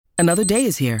Another day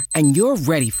is here, and you're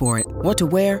ready for it. What to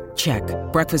wear? Check.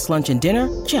 Breakfast, lunch, and dinner?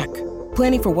 Check.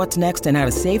 Planning for what's next and how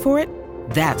to save for it?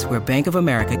 That's where Bank of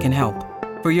America can help.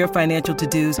 For your financial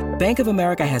to-dos, Bank of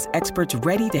America has experts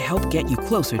ready to help get you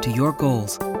closer to your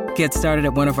goals. Get started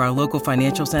at one of our local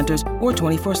financial centers or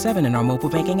 24/7 in our mobile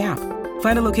banking app.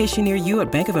 Find a location near you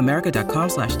at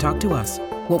bankofamerica.com/talktous.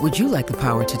 What would you like the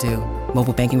power to do?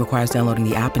 Mobile banking requires downloading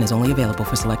the app and is only available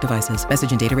for select devices.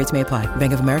 Message and data rates may apply.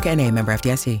 Bank of America N.A., member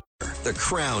FDIC. The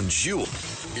crown jewel.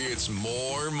 It's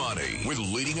More Money with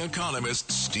leading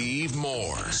economist Steve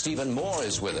Moore. Stephen Moore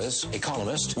is with us,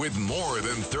 economist. With more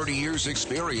than 30 years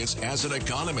experience as an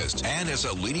economist and as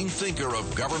a leading thinker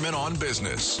of government on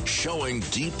business, showing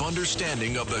deep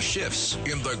understanding of the shifts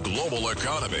in the global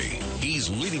economy. He's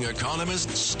leading economist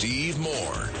Steve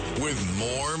Moore with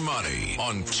More Money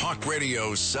on Talk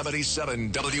Radio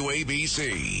 77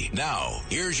 WABC. Now,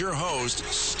 here's your host,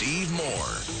 Steve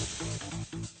Moore.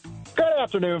 Good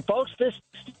afternoon, folks. This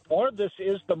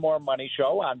is the More Money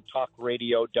Show on Talk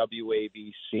Radio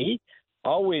WABC.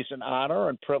 Always an honor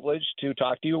and privilege to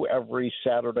talk to you every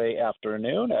Saturday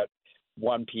afternoon at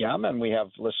 1 p.m. And we have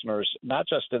listeners not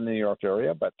just in the New York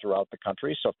area, but throughout the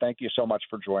country. So thank you so much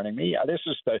for joining me. This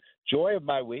is the joy of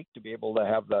my week to be able to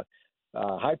have the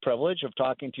high privilege of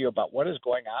talking to you about what is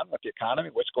going on with the economy,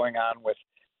 what's going on with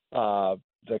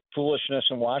the foolishness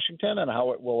in Washington and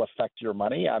how it will affect your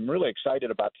money. I'm really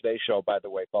excited about today's show, by the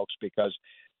way, folks, because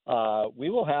we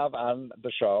will have on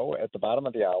the show at the bottom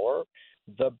of the hour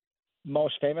the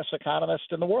most famous economist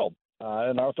in the world,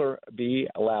 and Arthur B.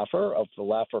 Laffer of the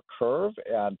Laffer Curve,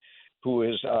 and who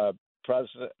is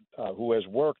president, who has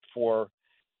worked for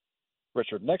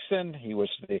Richard Nixon. He was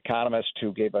the economist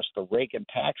who gave us the Reagan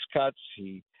tax cuts.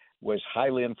 He was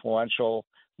highly influential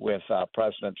with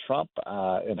President Trump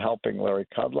in helping Larry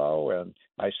Kudlow and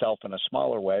myself in a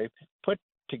smaller way put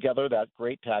together that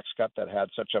great tax cut that had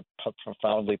such a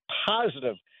profoundly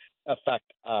positive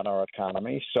effect on our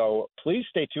economy. So please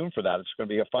stay tuned for that. It's going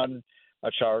to be a fun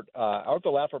chart. Arthur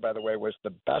Laffer, by the way, was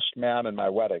the best man in my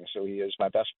wedding. So he is my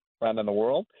best friend in the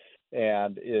world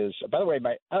and is, by the way,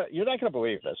 you're not going to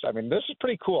believe this. I mean, this is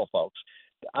pretty cool, folks.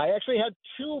 I actually had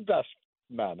two best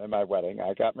men in my wedding.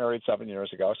 I got married 7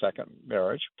 years ago, second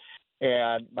marriage.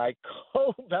 And my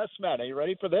co-best men, are you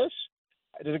ready for this?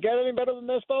 Does it get any better than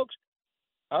this, folks?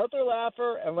 Arthur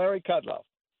Laffer and Larry Kudlow.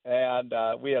 And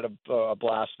we had a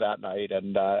blast that night.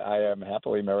 And I am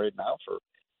happily married now for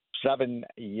 7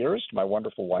 years to my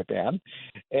wonderful wife, Ann.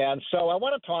 And so I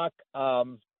want to talk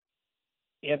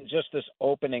in just this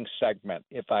opening segment,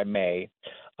 if I may,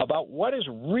 about what is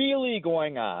really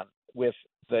going on with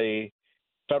the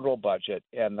federal budget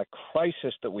and the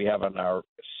crisis that we have in our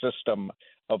system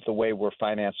of the way we're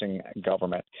financing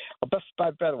government. But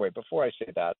by the way, before I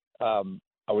say that,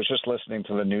 I was just listening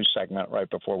to the news segment right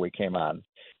before we came on,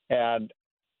 and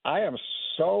I am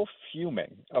so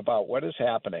fuming about what is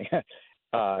happening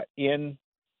in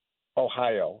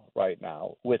Ohio right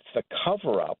now with the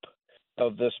cover-up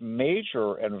of this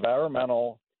major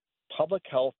environmental public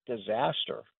health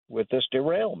disaster with this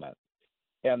derailment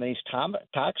and these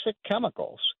toxic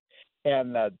chemicals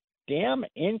and the damn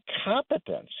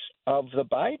incompetence of the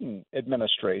Biden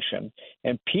administration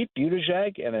and Pete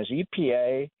Buttigieg and his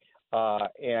EPA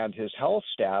and his health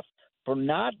staff for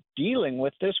not dealing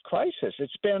with this crisis.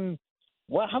 It's been,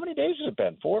 how many days has it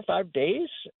been? 4 or 5 days?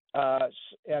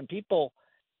 And people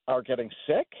are getting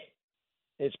sick.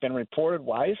 It's been reported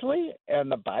wisely,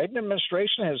 and the Biden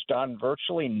administration has done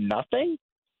virtually nothing.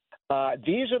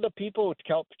 These are the people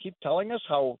who keep telling us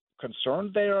how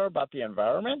concerned they are about the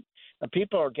environment, and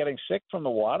people are getting sick from the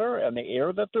water and the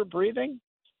air that they're breathing.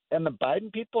 And the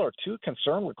Biden people are too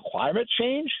concerned with climate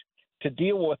change to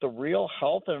deal with the real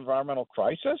health and environmental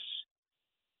crisis.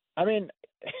 I mean,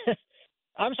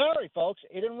 I'm sorry, folks.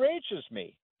 It enrages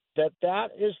me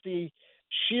that is the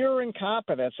sheer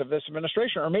incompetence of this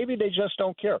administration, or maybe they just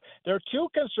don't care. They're too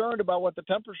concerned about what the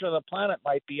temperature of the planet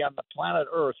might be on the planet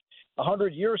Earth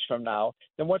 100 years from now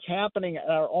than what's happening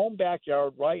in our own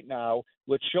backyard right now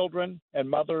with children and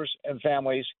mothers and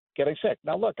families getting sick.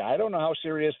 Now, look, I don't know how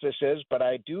serious this is, but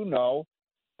I do know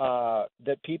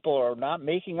that people are not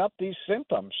making up these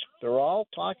symptoms. They're all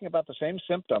talking about the same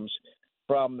symptoms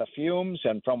from the fumes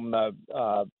and from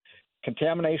the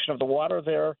contamination of the water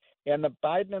there. And the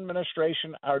Biden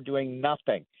administration are doing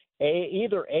nothing,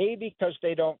 either A, because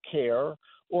they don't care,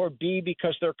 or B,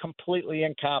 because they're completely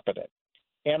incompetent.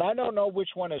 And I don't know which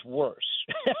one is worse,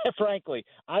 frankly.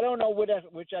 I don't know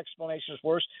which explanation is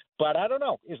worse, but I don't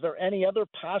know. Is there any other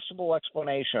possible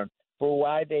explanation for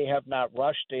why they have not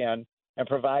rushed in and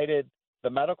provided the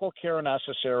medical care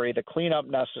necessary, the cleanup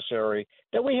necessary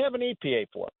that we have an EPA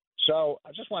for? So I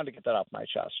just wanted to get that off my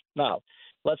chest. Now,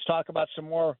 let's talk about some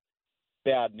more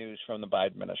bad news from the Biden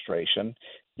administration,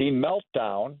 the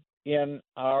meltdown in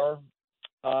our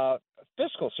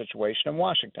fiscal situation in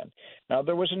Washington. Now,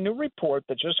 there was a new report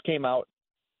that just came out,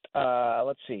 I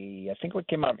think it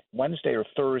came out Wednesday or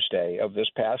Thursday of this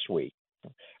past week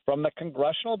from the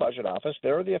Congressional Budget Office.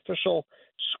 They're the official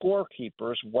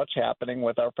scorekeepers what's happening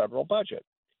with our federal budget.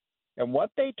 And what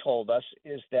they told us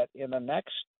is that in the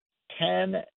next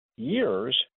 10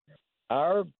 years,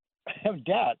 our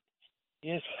debt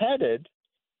is headed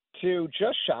to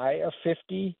just shy of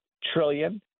 $50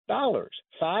 trillion,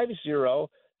 $50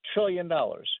 trillion.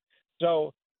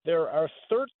 So there are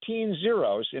 13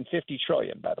 zeros in 50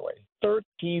 trillion, by the way,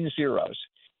 13 zeros.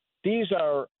 These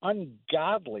are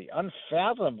ungodly,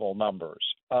 unfathomable numbers.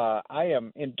 I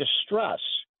am in distress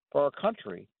for our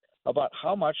country about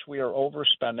how much we are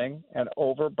overspending and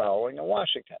overborrowing in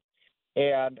Washington.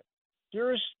 And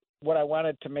here's what I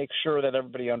wanted to make sure that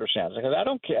everybody understands, because I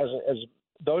don't care, as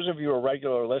those of you who are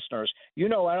regular listeners, you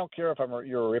know I don't care if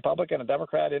you're a Republican, a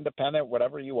Democrat, independent,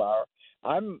 whatever you are.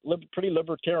 I'm pretty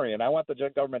libertarian. I want the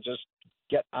government just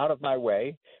get out of my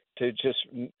way to just,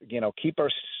 keep our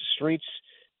streets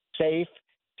safe,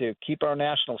 to keep our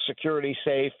national security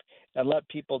safe, and let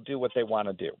people do what they want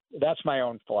to do. That's my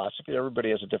own philosophy.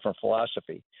 Everybody has a different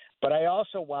philosophy. But I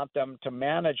also want them to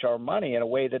manage our money in a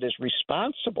way that is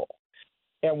responsible.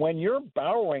 And when you're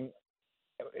borrowing,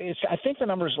 I think the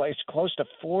number is like close to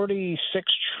 $46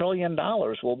 trillion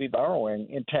we'll be borrowing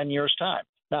in 10 years' time.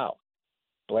 Now,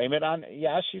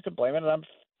 yes, you can blame it on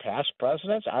past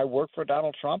presidents. I worked for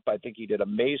Donald Trump. I think he did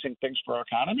amazing things for our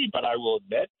economy, but I will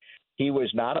admit he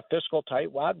was not a fiscal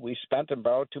tightwad. We spent and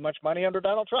borrowed too much money under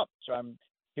Donald Trump. So I'm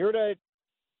here to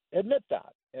admit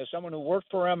that as someone who worked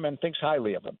for him and thinks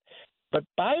highly of him. But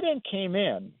Biden came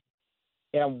in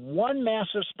and one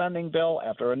massive spending bill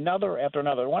after another after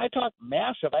another. When I talk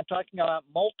massive, I'm talking about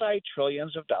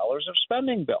multi-trillions of dollars of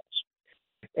spending bills.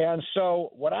 And so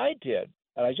what I did,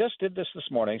 and I just did this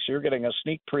morning, so you're getting a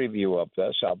sneak preview of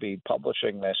this. I'll be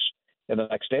publishing this in the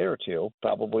next day or two,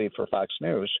 probably for Fox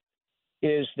News,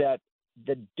 is that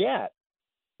the debt,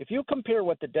 if you compare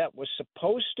what the debt was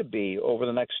supposed to be over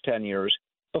the next 10 years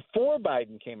before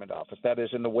Biden came into office, that is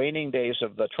in the waning days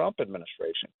of the Trump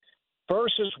administration,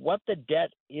 versus what the debt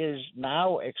is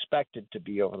now expected to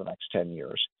be over the next 10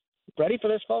 years. Ready for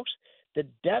this, folks? The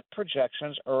debt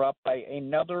projections are up by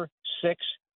another $6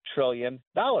 trillion.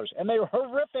 And they were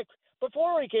horrific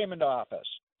before he came into office.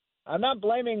 I'm not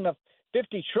blaming the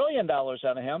 $50 trillion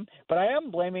on him, but I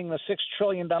am blaming the $6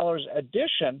 trillion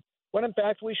addition when, in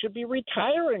fact, we should be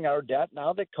retiring our debt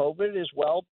now that COVID is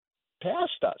well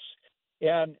past us.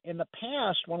 And in the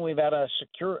past, when we've had a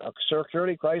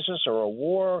security crisis or a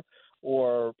war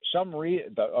or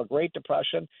a Great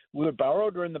Depression, we would borrow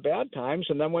during the bad times,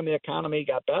 and then when the economy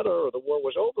got better or the war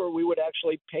was over, we would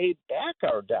actually pay back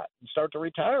our debt and start to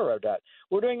retire our debt.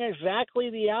 We're doing exactly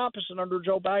the opposite under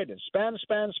Joe Biden.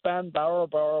 Spend,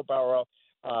 borrow.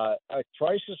 A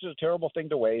crisis is a terrible thing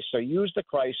to waste, so use the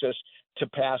crisis to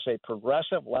pass a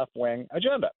progressive left-wing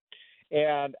agenda.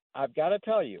 And I've got to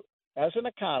tell you, as an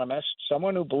economist,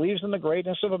 someone who believes in the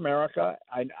greatness of America,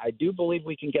 I do believe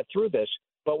we can get through this.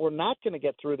 But we're not going to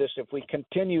get through this if we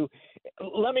continue.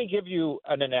 Let me give you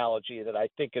an analogy that I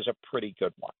think is a pretty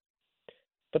good one.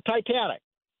 The Titanic.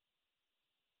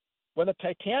 When the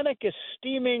Titanic is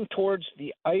steaming towards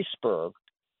the iceberg,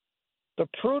 the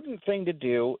prudent thing to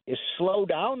do is slow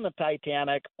down the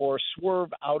Titanic or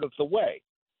swerve out of the way.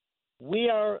 We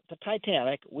are the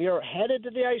Titanic. We are headed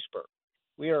to the iceberg.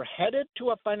 We are headed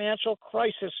to a financial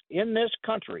crisis in this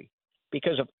country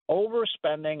because of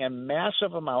overspending and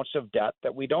massive amounts of debt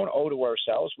that we don't owe to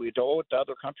ourselves. We owe it to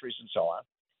other countries and so on.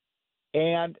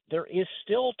 And there is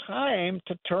still time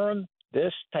to turn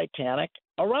this Titanic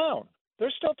around.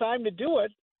 There's still time to do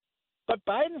it. But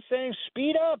Biden's saying,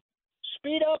 speed up.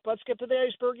 Let's get to the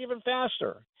iceberg even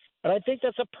faster. And I think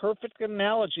that's a perfect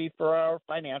analogy for our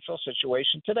financial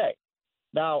situation today.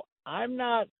 Now, I'm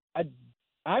not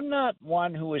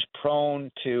one who is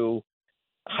prone to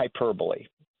hyperbole.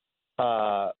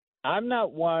 I'm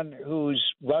not one who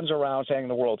runs around saying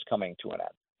the world's coming to an end.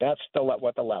 That's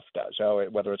what the left does. So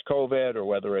whether it's COVID or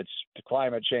whether it's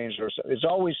climate change, there's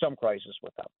always some crisis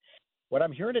with them. What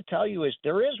I'm here to tell you is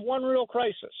there is one real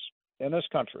crisis in this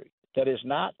country that is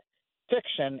not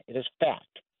fiction, it is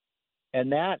fact.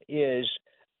 And that is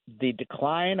the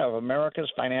decline of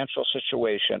America's financial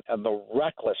situation and the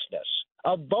recklessness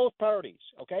of both parties.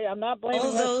 Okay, I'm not blaming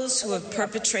all those who have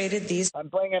perpetrated these. I'm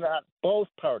blaming it on both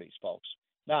parties, folks.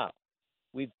 Now,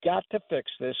 we've got to fix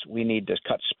this. We need to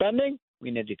cut spending, we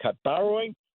need to cut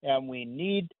borrowing, and we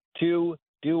need to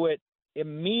do it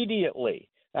immediately.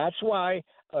 That's why,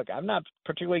 look, I'm not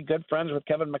particularly good friends with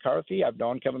Kevin McCarthy. I've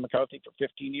known Kevin McCarthy for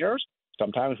 15 years.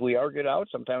 Sometimes we argue it out.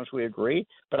 Sometimes we agree.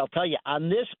 But I'll tell you, on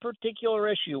this particular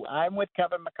issue, I'm with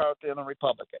Kevin McCarthy and the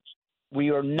Republicans. We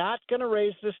are not going to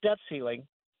raise this debt ceiling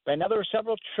by another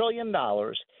several $1 trillion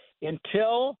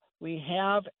until we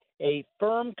have a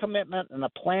firm commitment and a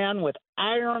plan with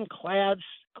ironclad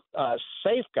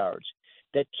safeguards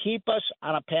that keep us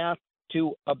on a path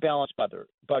to a balanced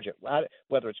budget.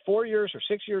 Whether it's 4 years or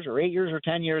 6 years or 8 years or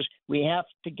 10 years, we have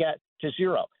to get to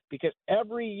zero, because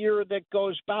every year that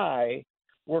goes by,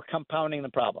 we're compounding the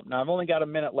problem. Now, I've only got a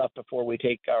minute left before we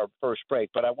take our first break,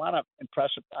 but I want to impress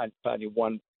upon you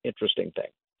one interesting thing.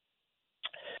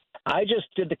 I just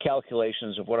did the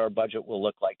calculations of what our budget will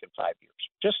look like in 5 years,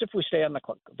 just if we stay on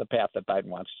the path that Biden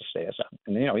wants to stay us on.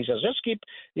 And, he says,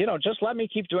 just let me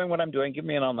keep doing what I'm doing. Give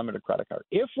me an unlimited credit card.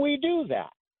 If we do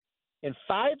that, in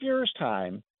 5 years'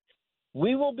 time,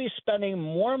 we will be spending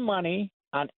more money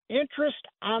on interest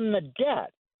on the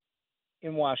debt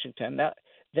in Washington. That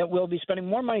we'll be spending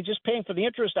more money just paying for the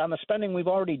interest on the spending we've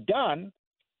already done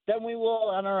than we will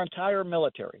on our entire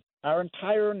military, our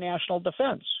entire national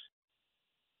defense.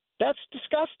 That's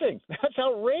disgusting. That's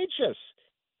outrageous.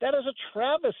 That is a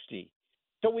travesty.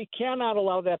 So we cannot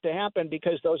allow that to happen,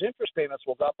 because those interest payments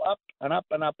will go up and up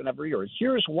and up and every year.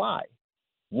 Here's why.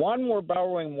 One, we're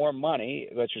borrowing more money,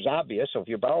 which is obvious. So if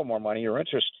you borrow more money, your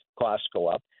interest costs go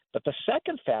up. But the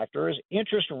second factor is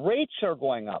interest rates are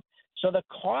going up. So the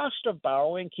cost of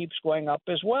borrowing keeps going up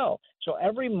as well. So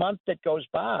every month that goes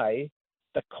by,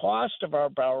 the cost of our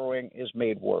borrowing is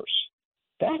made worse.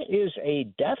 That is a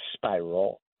death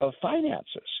spiral of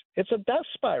finances. It's a death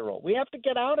spiral. We have to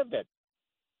get out of it.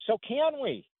 So can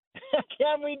we?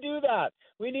 Can we do that?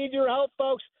 We need your help,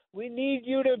 folks. We need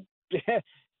you to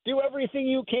do everything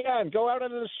you can. Go out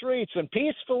into the streets and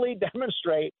peacefully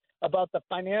demonstrate about the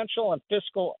financial and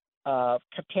fiscal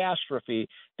catastrophe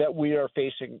that we are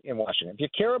facing in Washington. If you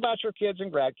care about your kids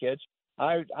and grandkids,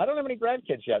 I don't have any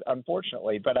grandkids yet,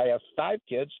 unfortunately, but I have 5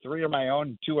 kids. 3 are my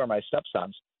own, 2 are my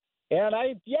stepsons. And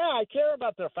I care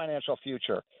about their financial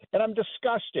future. And I'm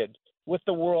disgusted with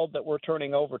the world that we're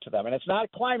turning over to them. And it's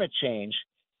not climate change.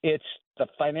 It's the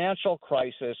financial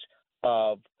crisis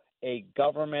of a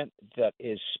government that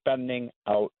is spending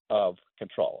out of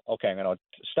control. Okay, I'm going to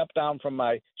step down from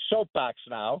my soapbox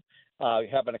now.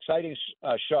 Have an exciting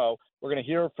show. We're going to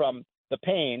hear from the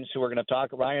Paynes, who are going to talk,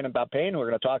 Ryan and Bob Payne, who are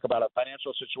going to talk about a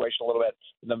financial situation a little bit.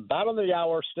 In the bottom of the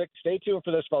hour, stay tuned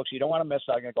for this, folks. You don't want to miss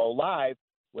it. I'm going to go live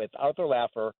with Arthur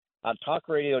Laffer on Talk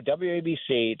Radio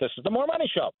WABC. This is the More Money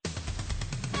Show.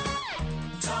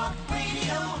 Talk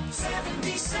Radio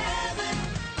 77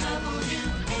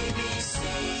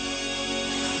 WABC.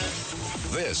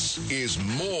 This is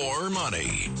More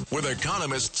Money with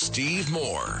economist Steve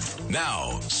Moore.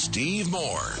 Now, Steve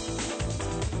Moore.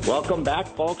 Welcome back,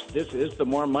 folks. This is the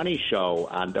More Money Show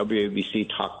on WABC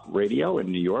Talk Radio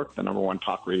in New York, the number one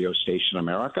talk radio station in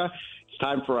America. It's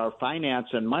time for our finance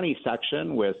and money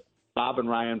section with Bob and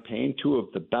Ryan Payne, 2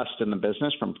 of the best in the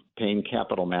business from Payne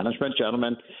Capital Management.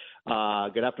 Gentlemen,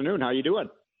 good afternoon. How are you doing?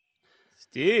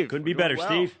 Steve, couldn't be better, well.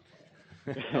 Steve.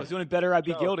 If I was doing it better, I'd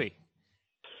be guilty.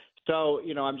 So,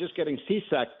 I'm just getting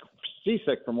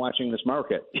seasick from watching this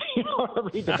market.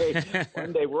 Every day,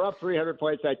 one day we're up 300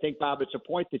 points. I think, Bob, it's a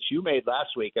point that you made last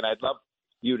week, and I'd love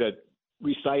you to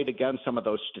recite again some of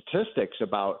those statistics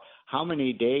about how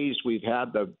many days we've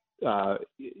had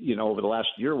over the last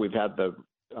year, we've had the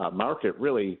market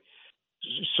really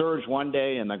surge one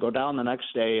day and then go down the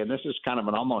next day. And this is kind of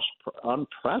an almost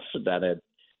unprecedented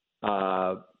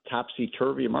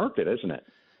topsy-turvy market, isn't it?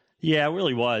 Yeah, it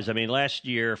really was. I mean, last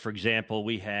year, for example,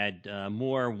 we had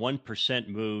more 1%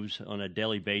 moves on a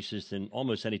daily basis than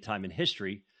almost any time in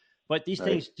history. But these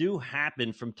things do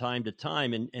happen from time to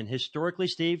time. And historically,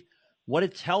 Steve, what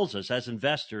it tells us as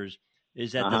investors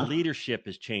is that the leadership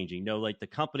is changing. Like the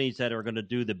companies that are going to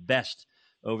do the best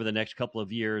over the next couple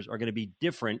of years are going to be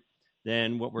different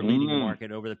than what we're leading the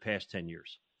market over the past 10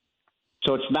 years.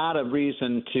 So it's not a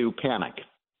reason to panic.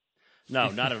 No,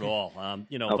 not at all.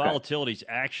 Volatility is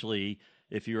actually,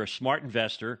 if you're a smart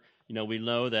investor, we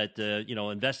know that,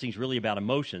 investing is really about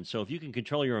emotions. So if you can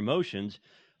control your emotions,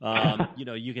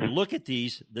 you can look at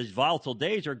these volatile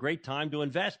days are a great time to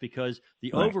invest because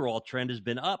the overall trend has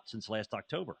been up since last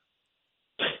October.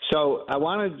 So I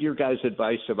wanted your guys'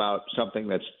 advice about something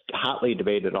that's hotly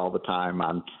debated all the time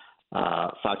on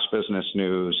Fox Business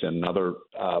News and other,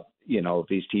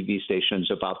 these TV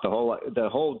stations about the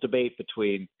whole debate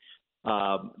between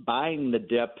buying the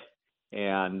dip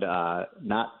and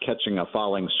not catching a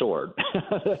falling sword.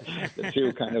 The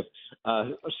two kind of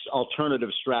alternative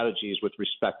strategies with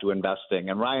respect to investing.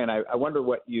 And Ryan, I wonder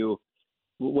what you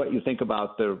think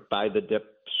about the buy the dip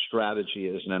strategy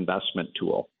as an investment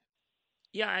tool.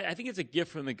 Yeah, I think it's a gift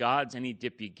from the gods, any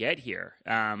dip you get here.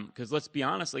 Because let's be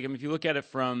honest, like, I mean, if you look at it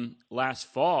from last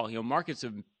fall, markets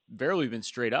have barely been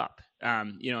straight up.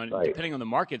 And Right. Depending on the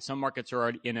market, some markets are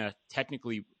we're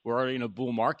already in a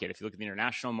bull market. If you look at the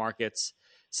international markets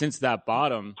since that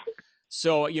bottom.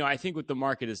 So, I think what the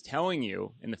market is telling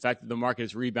you, and the fact that the market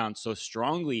has rebounded so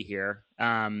strongly here,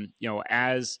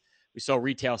 as we saw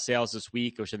retail sales this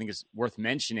week, which I think is worth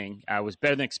mentioning, was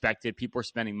better than expected. People are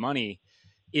spending money.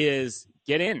 Is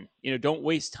get in. Don't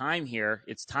waste time here.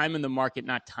 It's time in the market,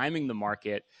 not timing the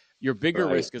market. Your bigger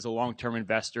Right. risk as a long-term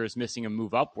investor is missing a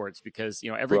move upwards because,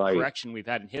 every Right. correction we've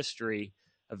had in history,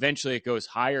 eventually it goes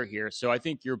higher here. So I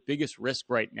think your biggest risk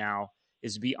right now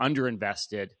is to be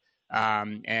underinvested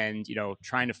and,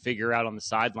 trying to figure out on the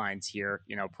sidelines here,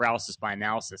 paralysis by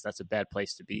analysis. That's a bad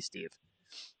place to be, Steve.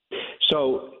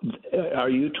 So are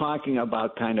you talking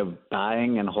about kind of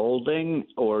buying and holding,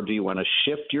 or do you want to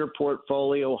shift your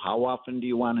portfolio? How often do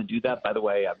you want to do that? By the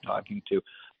way, I'm talking to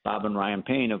Bob and Ryan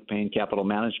Payne of Payne Capital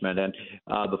Management. And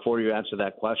before you answer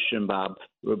that question, Bob,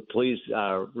 please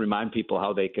remind people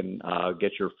how they can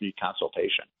get your free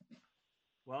consultation.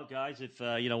 Well, guys, if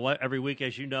every week,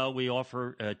 as you know, we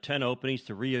offer 10 openings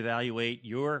to reevaluate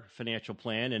your financial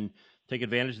plan and take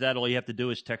advantage of that. All you have to do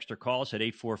is text or call us at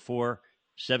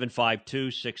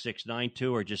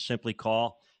 844-752-6692 or just simply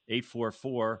call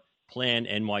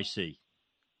 844-PLAN-NYC.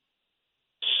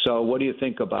 So what do you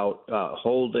think about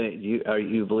holding?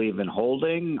 You believe in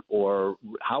holding, or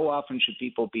how often should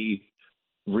people be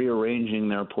rearranging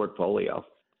their portfolio?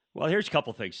 Well, here's a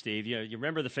couple things, Steve. You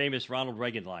remember the famous Ronald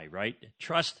Reagan line, right?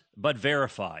 Trust but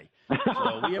verify.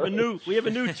 So we have a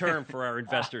new term for our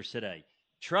investors today.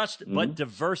 Trust but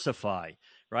diversify,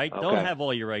 right? Okay. Don't have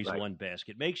all your eggs in Right. one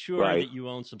basket. Make sure Right. that you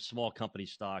own some small company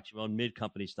stocks, you own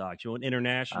mid-company stocks, you own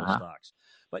international stocks.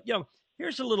 But,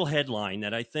 here's a little headline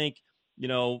that I think,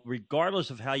 regardless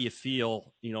of how you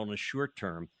feel, in the short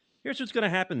term, here's what's going to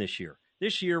happen this year.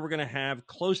 This year, we're going to have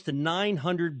close to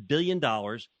 $900 billion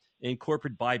in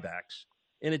corporate buybacks.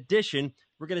 In addition,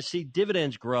 we're going to see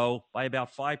dividends grow by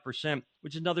about 5%,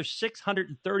 which is another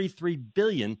 $633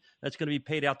 billion that's going to be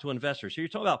paid out to investors. So you're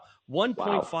talking about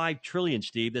 $1.5 trillion,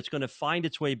 Steve, that's going to find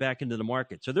its way back into the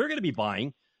market. So they're going to be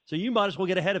buying. So you might as well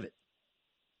get ahead of it.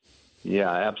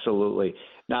 Yeah, absolutely.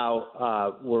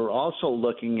 Now, we're also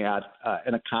looking at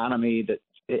an economy that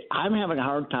I'm having a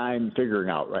hard time figuring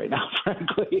out right now,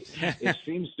 frankly. It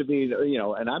seems to be,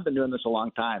 and I've been doing this a long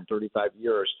time, 35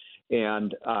 years,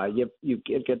 and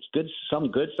it gets some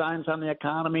good signs on the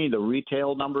economy. The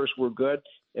retail numbers were good,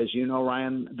 as you know,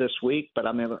 Ryan, this week. But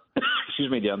on the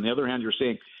other hand, you're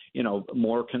seeing,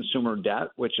 more consumer debt,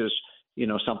 which is,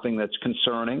 something that's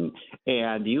concerning.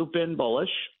 And you've been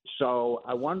bullish. So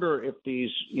I wonder if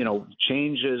these,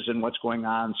 changes in what's going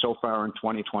on so far in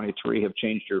 2023 have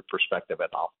changed your perspective at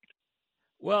all.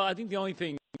 Well, I think the only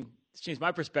thing that's changed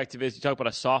my perspective is you talk about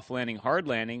a soft landing, hard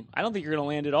landing. I don't think you're going to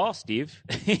land at all, Steve.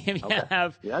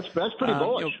 That's pretty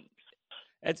bullish.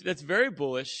 That's very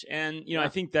bullish. And, I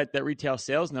think that retail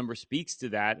sales number speaks to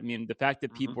that. I mean, the fact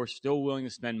that people are still willing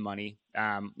to spend money,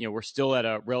 we're still at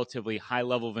a relatively high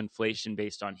level of inflation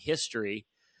based on history.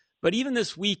 But even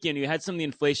this weekend, you had some of the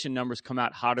inflation numbers come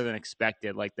out hotter than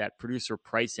expected, like that producer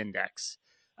price index.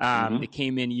 It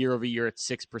came in year over year at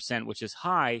 6%, which is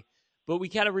high. But we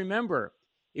got to remember,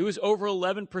 it was over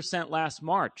 11% last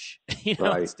March.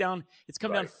 Right. It's come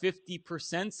down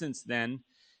 50% since then.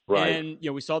 Right. And,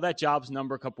 we saw that jobs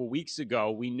number a couple of weeks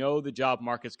ago. We know the job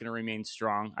market's going to remain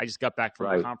strong. I just got back from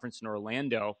a conference in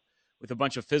Orlando with a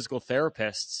bunch of physical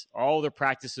therapists. All their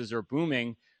practices are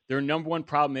booming. Their number one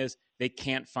problem is they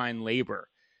can't find labor.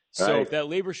 So if that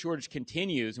labor shortage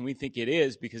continues, and we think it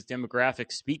is because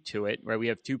demographics speak to it, right? We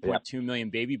have 2.2 million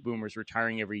baby boomers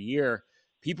retiring every year.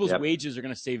 People's wages are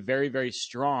going to stay very, very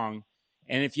strong.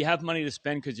 And if you have money to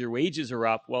spend because your wages are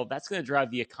up, well, that's going to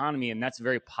drive the economy, and that's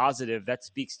very positive. That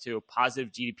speaks to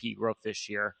positive GDP growth this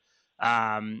year.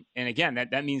 And again,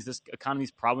 that means this economy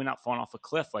is probably not falling off a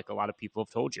cliff like a lot of people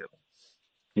have told you.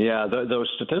 Yeah, those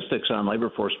statistics on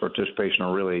labor force participation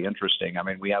are really interesting. I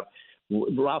mean, we have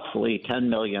roughly 10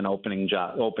 million open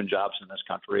jobs in this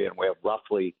country, and we have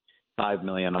roughly 5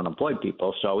 million unemployed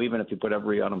people. So even if you put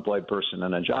every unemployed person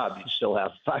in a job, you still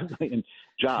have 5 million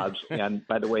jobs. And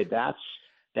by the way, that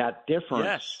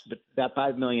difference, that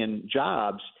 5 million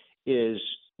jobs is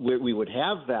we would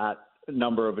have that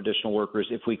number of additional workers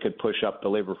if we could push up the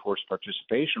labor force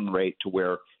participation rate to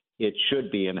where it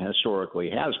should be and historically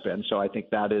has been. So I think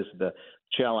that is the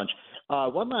challenge.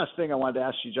 One last thing I wanted to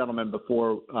ask you, gentlemen,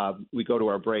 before we go to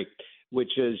our break,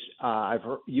 which is I've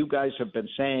heard you guys have been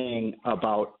saying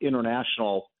about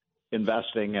international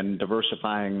investing and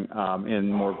diversifying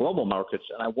in more global markets,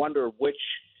 and I wonder which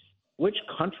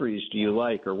countries do you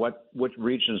like, or which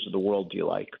regions of the world do you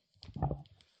like?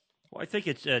 Well, I think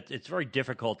it's very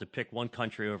difficult to pick one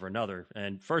country over another.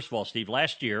 And first of all, Steve,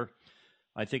 last year,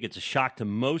 I think it's a shock to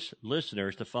most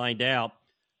listeners to find out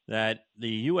that the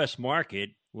U.S. market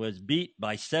was beat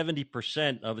by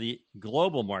 70% of the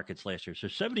global markets last year. So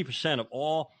 70% of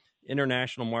all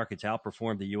international markets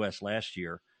outperformed the U.S. last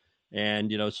year.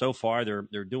 And, so far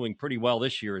they're doing pretty well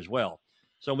this year as well.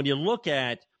 So when you look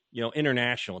at,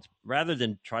 international, it's, rather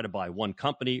than try to buy one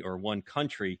company or one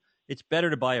country, it's better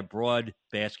to buy a broad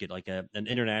basket, like an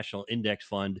international index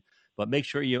fund, but make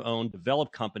sure you own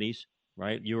developed companies,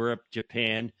 right? Europe,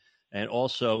 Japan, and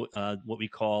also what we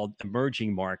call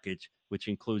emerging markets, which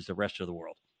includes the rest of the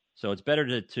world. So it's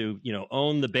better to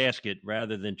own the basket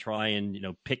rather than try and,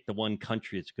 pick the one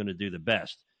country that's going to do the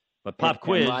best. But pop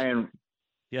quiz. Ryan,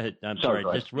 yeah, I'm sorry,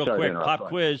 just real quick. Pop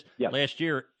quiz. Yes. Last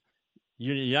year,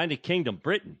 United Kingdom,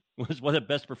 Britain was one of the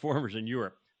best performers in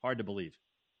Europe. Hard to believe.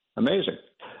 Amazing.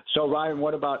 So, Ryan,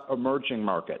 what about emerging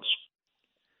markets?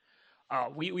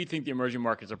 We think the emerging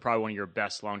markets are probably one of your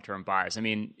best long-term buys. I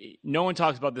mean, no one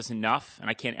talks about this enough, and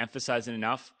I can't emphasize it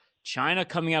enough. China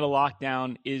coming out of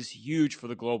lockdown is huge for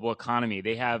the global economy.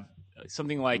 They have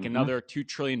something like another $2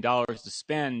 trillion to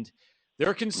spend.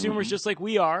 They're consumers just like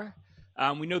we are.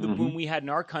 We know the boom we had in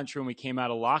our country when we came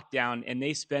out of lockdown, and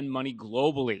they spend money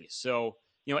globally. So,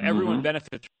 everyone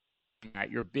benefits from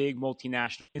that. Your big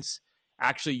multinationals,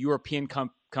 actually European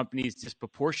companies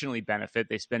disproportionately benefit.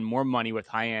 They spend more money with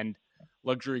high-end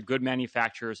luxury good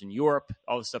manufacturers in Europe,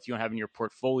 all the stuff you don't have in your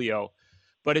portfolio.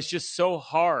 But it's just so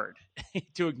hard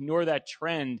to ignore that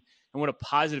trend and what a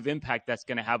positive impact that's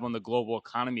going to have on the global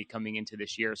economy coming into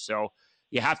this year. So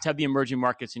you have to have the emerging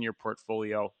markets in your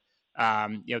portfolio.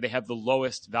 They have the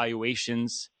lowest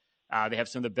valuations. They have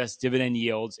some of the best dividend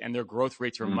yields, and their growth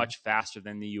rates are much faster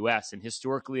than the U.S. And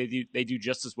historically, they do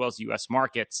just as well as the U.S.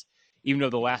 markets, even though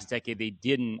the last decade they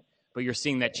didn't. But you're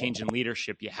seeing that change in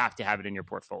leadership. You have to have it in your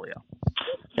portfolio.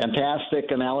 Fantastic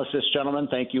analysis, gentlemen.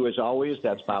 Thank you as always.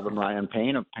 That's Bob and Ryan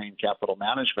Payne of Payne Capital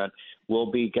Management. We'll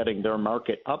be getting their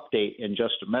market update in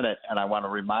just a minute, and I want to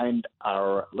remind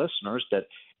our listeners that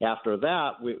after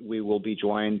that, we will be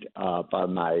joined by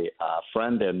my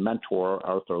friend and mentor,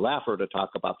 Arthur Laffer, to talk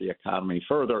about the economy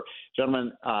further.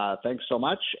 Gentlemen, thanks so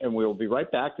much, and we will be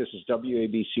right back. This is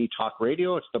WABC Talk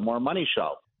Radio. It's the More Money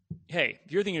Show. Hey,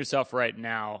 if you're thinking to yourself right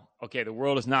now, okay, the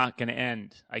world is not going to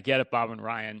end. I get it, Bob and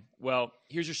Ryan. Well,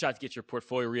 here's your shot to get your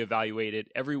portfolio reevaluated.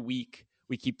 Every week,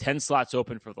 we keep 10 slots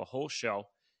open for the whole show.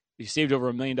 If you saved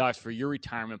over $1 million for your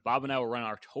retirement, Bob and I will run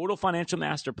our total financial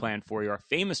master plan for you, our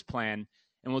famous plan,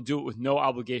 and we'll do it with no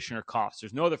obligation or cost.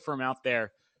 There's no other firm out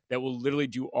there that will literally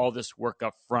do all this work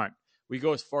up front. We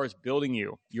go as far as building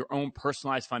you your own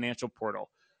personalized financial portal.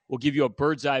 We'll give you a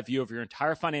bird's eye view of your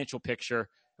entire financial picture,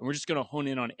 and we're just going to hone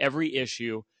in on every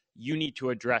issue you need to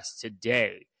address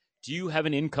today. Do you have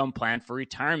an income plan for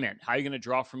retirement? How are you going to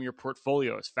draw from your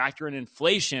portfolios? Factor in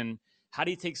inflation. How do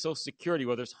you take Social Security?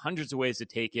 Well, there's hundreds of ways to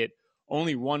take it.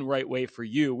 Only one right way for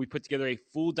you. We put together a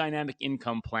full dynamic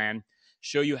income plan,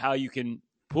 show you how you can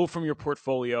pull from your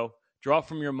portfolio, draw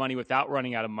from your money without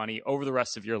running out of money over the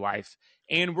rest of your life.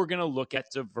 And we're going to look at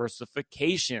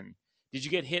diversification. Did you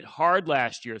get hit hard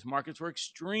last year as markets were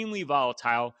extremely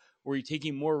volatile? Were you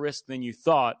taking more risk than you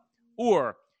thought?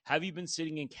 Or have you been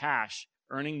sitting in cash,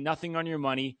 earning nothing on your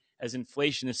money as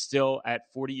inflation is still at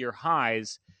 40-year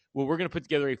highs? Well, we're going to put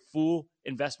together a full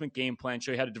investment game plan,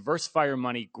 show you how to diversify your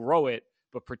money, grow it,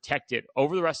 but protect it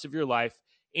over the rest of your life.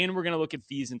 And we're going to look at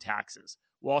fees and taxes.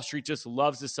 Wall Street just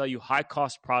loves to sell you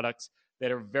high-cost products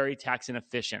that are very tax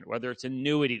inefficient, whether it's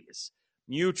annuities,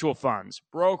 mutual funds,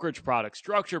 brokerage products,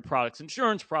 structured products,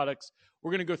 insurance products.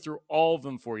 We're going to go through all of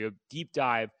them for you, deep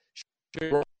dive, show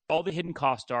you where all the hidden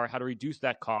costs are, how to reduce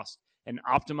that cost, and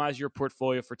optimize your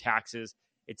portfolio for taxes.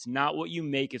 It's not what you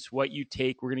make, it's what you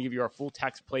take. We're going to give you our full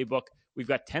tax playbook. We've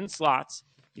got 10 slots.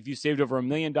 If you saved over $1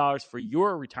 million for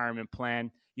your retirement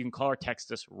plan, you can call or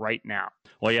text us right now.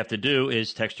 All you have to do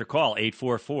is text or call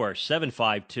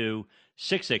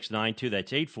 844-752-6692.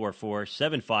 That's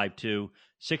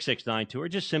 844-752-6692. Or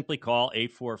just simply call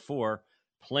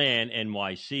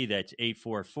 844-PLAN-NYC. That's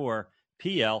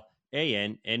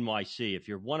 844-PLAN-NYC. If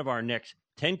you're one of our next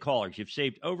 10 callers, you've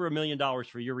saved over $1 million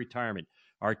for your retirement.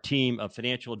 Our team of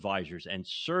financial advisors and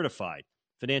certified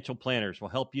financial planners will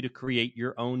help you to create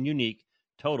your own unique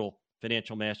total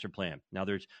Financial Master Plan. Now,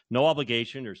 there's no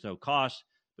obligation, there's no cost,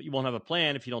 but you won't have a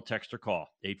plan if you don't text or call.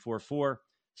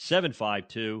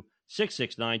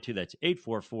 844-752-6692. That's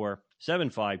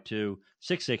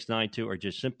 844-752-6692, or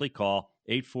just simply call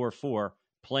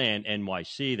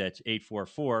 844-PLAN-NYC. That's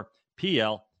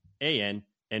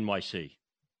 844-PLAN-NYC.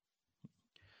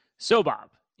 So, Bob,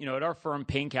 at our firm,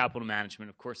 Payne Capital Management,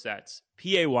 of course, that's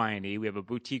PAYNE. We have a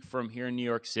boutique firm here in New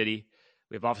York City.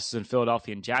 We have offices in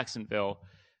Philadelphia and Jacksonville.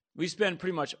 We spend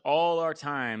pretty much all our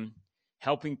time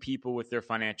helping people with their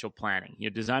financial planning,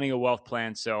 designing a wealth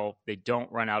plan so they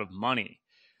don't run out of money.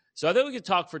 So I thought we could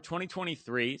talk for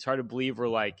 2023. It's hard to believe we're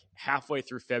like halfway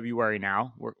through February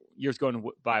now. Year's going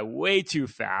by way too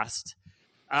fast.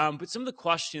 But some of the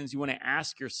questions you want to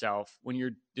ask yourself when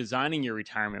you're designing your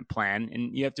retirement plan,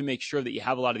 and you have to make sure that you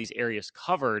have a lot of these areas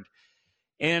covered.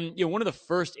 And one of the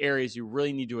first areas you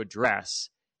really need to address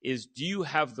is, do you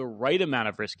have the right amount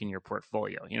of risk in your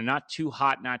portfolio? Not too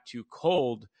hot, not too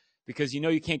cold, because you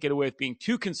can't get away with being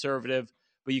too conservative,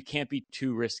 but you can't be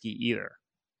too risky either.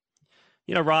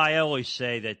 Rye, I always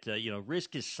say that,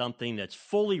 risk is something that's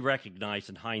fully recognized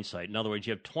in hindsight. In other words,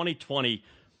 you have 20/20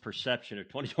 perception or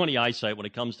 20/20 eyesight when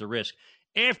it comes to risk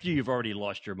after you've already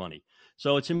lost your money.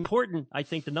 So it's important. I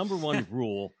think the number one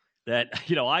rule that,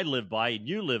 I live by and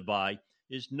you live by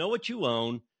is know what you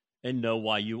own and know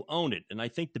why you own it. And I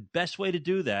think the best way to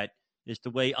do that is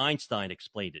the way Einstein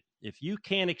explained it. If you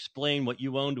can't explain what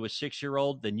you own to a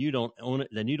 6-year-old, then you don't own it,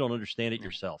 then you don't understand it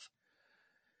yourself.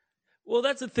 Well,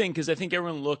 that's the thing, because I think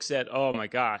everyone looks at, oh my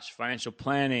gosh, financial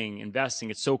planning,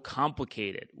 investing, it's so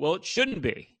complicated. Well, it shouldn't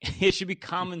be. It should be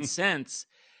common sense.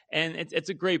 And it's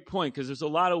a great point, because there's a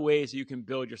lot of ways that you can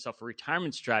build yourself a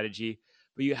retirement strategy,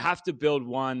 but you have to build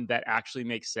one that actually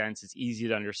makes sense. It's easy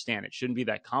to understand. It shouldn't be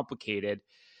that complicated.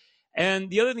 And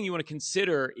the other thing you want to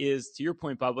consider is, to your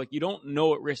point, Bob, you don't know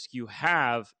what risk you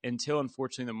have until,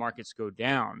 unfortunately, the markets go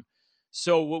down.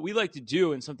 So what we like to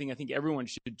do, and something I think everyone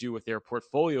should do with their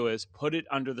portfolio, is put it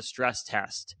under the stress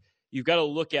test. You've got to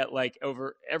look at,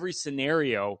 over every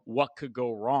scenario, what could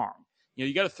go wrong.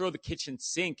 You got to throw the kitchen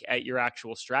sink at your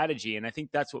actual strategy. And I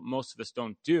think that's what most of us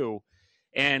don't do.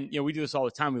 And, we do this all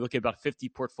the time. We look at about 50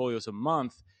 portfolios a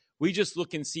month. We just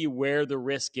look and see where the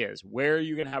risk is, where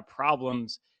you're going to have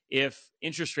problems if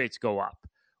interest rates go up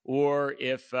or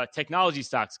if technology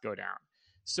stocks go down.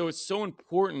 So it's so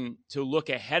important to look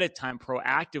ahead of time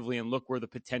proactively and look where the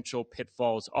potential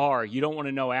pitfalls are. You don't want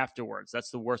to know afterwards. That's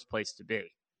the worst place to be.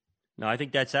 No, I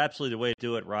think that's absolutely the way to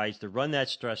do it, Rise, to run that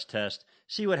stress test,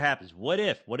 see what happens. What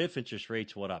if interest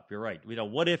rates went up? You're right.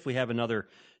 What if we have another,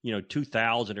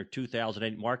 2000 or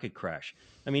 2008 market crash?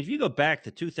 I mean, if you go back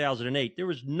to 2008, there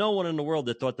was no one in the world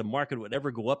that thought the market would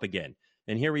ever go up again.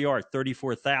 And here we are,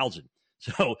 34,000.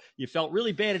 So you felt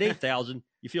really bad at 8,000.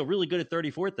 You feel really good at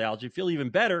 34,000. You feel even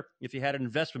better if you had an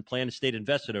investment plan and stayed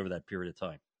invested over that period of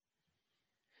time.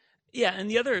 Yeah,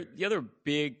 and the other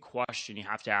big question you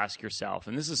have to ask yourself,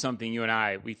 and this is something you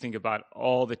and we think about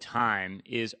all the time,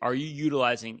 is, are you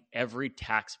utilizing every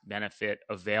tax benefit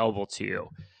available to you?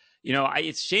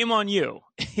 It's shame on you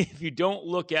if you don't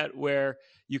look at where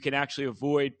you can actually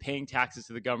avoid paying taxes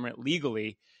to the government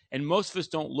legally. And most of us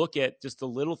don't look at just the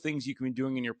little things you can be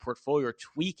doing in your portfolio or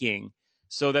tweaking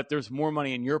so that there's more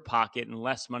money in your pocket and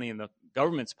less money in the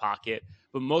government's pocket.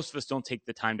 But most of us don't take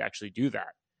the time to actually do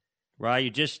that. Right,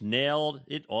 you just nailed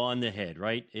it on the head,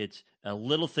 right? It's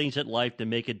little things in life that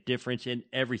make a difference in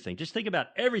everything. Just think about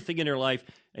everything in your life,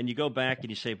 and you go back and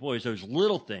you say, boy, it's those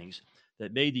little things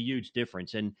that made the huge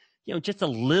difference. And, just a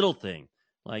little thing,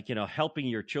 like, helping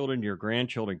your children, your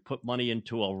grandchildren put money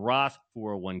into a Roth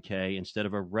 401k instead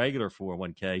of a regular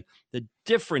 401k, the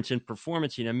difference in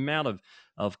performance, the amount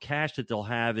of cash that they'll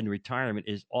have in retirement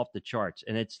is off the charts.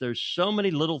 And there's so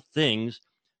many little things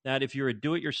that if you're a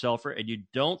do-it-yourselfer and you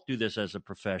don't do this as a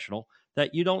professional,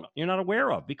 that you're not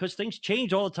aware of, because things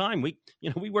change all the time.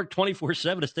 We work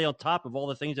 24/7 to stay on top of all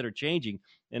the things that are changing.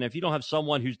 And if you don't have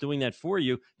someone who's doing that for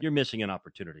you, you're missing an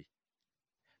opportunity.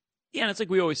 Yeah, and it's like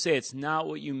we always say, it's not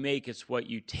what you make, it's what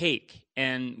you take.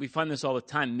 And we find this all the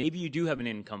time. Maybe you do have an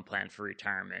income plan for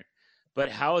retirement, but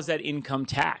how is that income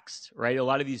taxed, right? A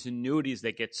lot of these annuities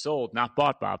that get sold, not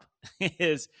bought, Bob, when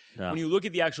you look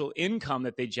at the actual income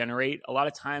that they generate, a lot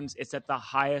of times it's at the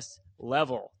highest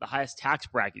level, the highest tax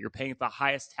bracket. You're paying at the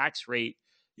highest tax rate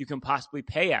you can possibly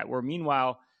pay at, where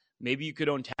meanwhile, maybe you could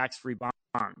own tax-free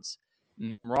bonds,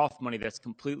 Roth money that's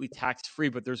completely tax-free,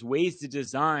 but there's ways to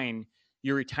design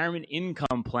your retirement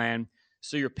income plan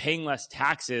so you're paying less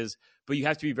taxes, but you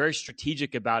have to be very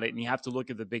strategic about it, and you have to look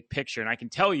at the big picture. And I can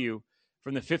tell you,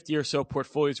 from the 50 or so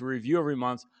portfolios we review every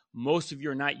month, most of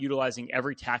you are not utilizing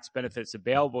every tax benefit that's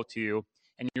available to you.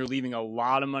 and you're leaving a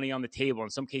lot of money on the table, in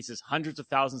some cases hundreds of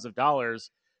thousands of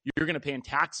dollars, you're going to pay in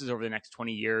taxes over the next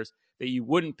 20 years that you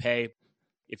wouldn't pay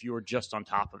if you were just on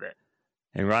top of it.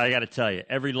 And Rod, I got to tell you,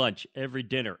 every lunch, every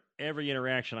dinner, every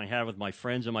interaction I have with my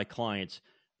friends and my clients,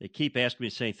 they keep asking me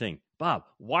the same thing. Bob,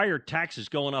 why are taxes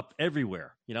going up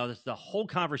everywhere? That's the whole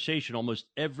conversation almost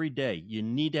every day. You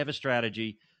need to have a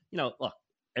strategy. Look,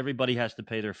 everybody has to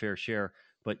pay their fair share,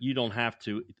 but you don't have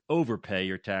to overpay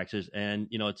your taxes. And,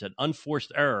 it's an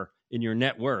unforced error in your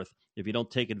net worth if you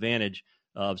don't take advantage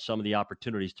of some of the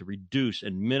opportunities to reduce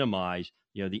and minimize,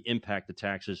 the impact of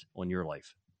taxes on your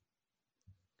life.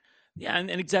 Yeah,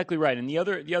 and exactly right. And the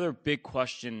other big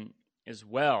question as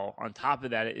well on top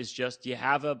of that is just, do you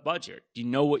have a budget? Do you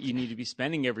know what you need to be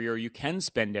spending every year, or you can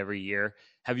spend every year?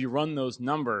 Have you run those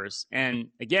numbers? And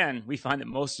again, we find that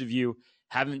most of you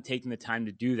haven't taken the time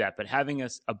to do that. But having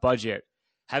a budget,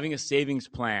 having a savings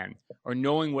plan, or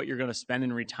knowing what you're going to spend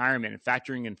in retirement and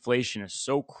factoring inflation is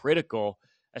so critical,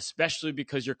 especially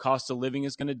because your cost of living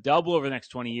is going to double over the next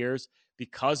 20 years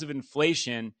because of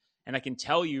inflation. And I can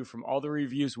tell you from all the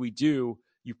reviews we do,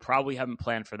 you probably haven't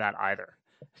planned for that either.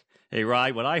 Hey,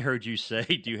 Ryan, when I heard you say,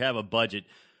 do you have a budget?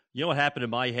 You know what happened in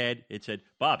my head? It said,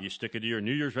 Bob, you sticking to your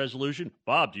New Year's resolution?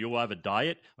 Bob, do you have a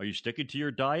diet? Are you sticking to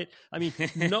your diet? I mean,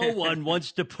 no one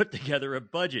wants to put together a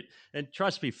budget. And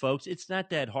trust me, folks, it's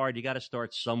not that hard. You got to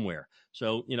start somewhere.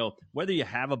 So, whether you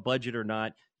have a budget or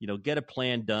not, get a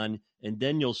plan done, and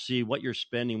then you'll see what you're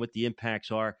spending, what the impacts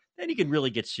are. Then you can really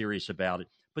get serious about it.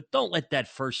 But don't let that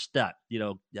first step,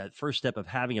 that first step of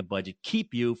having a budget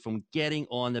keep you from getting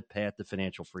on the path to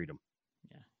financial freedom.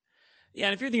 Yeah,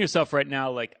 and if you're thinking to yourself right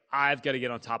now, like, I've got to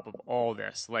get on top of all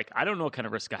this. Like, I don't know what kind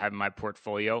of risk I have in my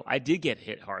portfolio. I did get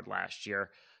hit hard last year.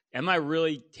 Am I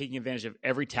really taking advantage of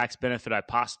every tax benefit I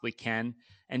possibly can?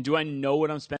 And do I know what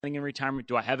I'm spending in retirement?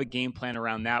 Do I have a game plan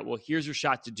around that? Well, here's your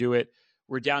shot to do it.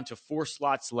 We're down to 4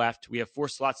 slots left. We have 4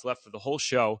 slots left for the whole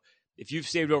show. If you've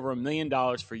saved over $1 million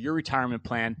for your retirement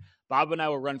plan, Bob and I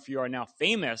will run for you our now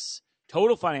famous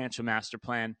Total Financial Master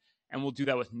Plan, and we'll do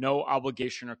that with no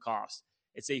obligation or cost.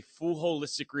 It's a full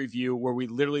holistic review where we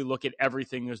literally look at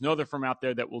everything. There's no other firm out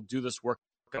there that will do this work.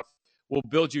 We'll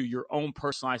build you your own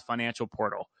personalized financial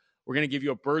portal. We're going to give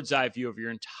you a bird's eye view of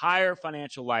your entire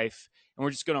financial life, and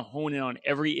we're just going to hone in on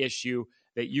every issue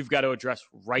that you've got to address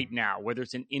right now, whether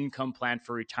it's an income plan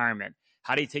for retirement.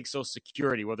 How do you take Social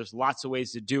Security? Well, there's lots of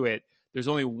ways to do it. There's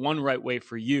only one right way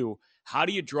for you. How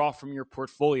do you draw from your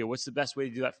portfolio? What's the best way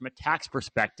to do that from a tax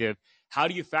perspective? How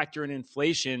do you factor in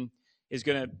inflation is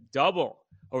going to double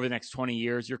over the next 20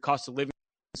 years? Your cost of living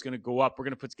is going to go up. We're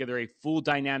going to put together a full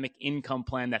dynamic income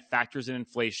plan that factors in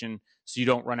inflation so you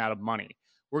don't run out of money.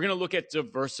 We're going to look at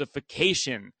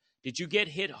diversification. Did you get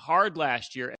hit hard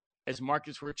last year as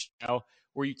markets were down?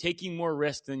 Were you taking more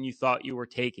risk than you thought you were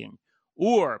taking?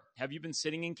 Or have you been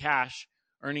sitting in cash,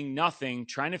 earning nothing,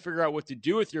 trying to figure out what to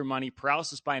do with your money,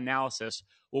 paralysis by analysis?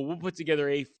 Well, we'll put together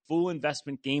a full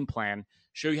investment game plan,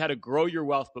 show you how to grow your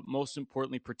wealth, but most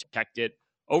importantly, protect it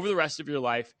over the rest of your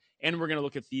life. And we're going to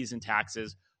look at fees and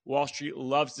taxes. Wall Street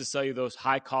loves to sell you those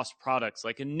high-cost products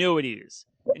like annuities,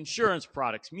 insurance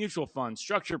products, mutual funds,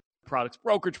 structured products,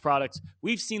 brokerage products.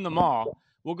 We've seen them all.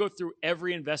 We'll go through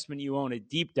every investment you own, a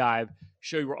deep dive,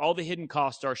 show you where all the hidden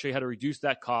costs are, show you how to reduce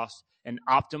that cost and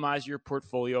optimize your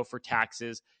portfolio for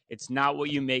taxes. It's not what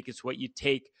you make, it's what you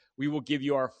take. We will give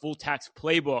you our full tax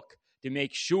playbook to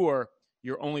make sure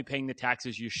you're only paying the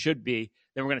taxes you should be.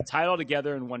 Then we're going to tie it all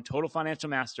together in one Total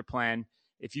Financial Master Plan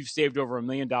if you've saved over $1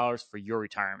 million for your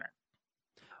retirement.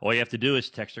 All you have to do is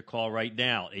text or call right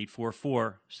now,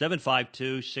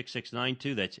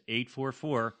 844-752-6692. That's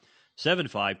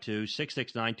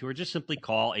 844-752-6692. Or just simply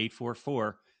call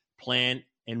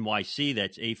 844-PLAN-NYC.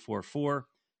 That's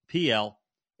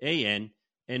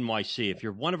 844-PLAN-NYC. If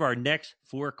you're one of our next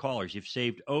 4 callers, you've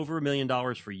saved over $1 million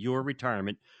for your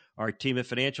retirement. Our team of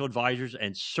financial advisors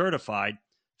and certified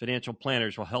financial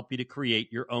planners will help you to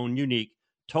create your own unique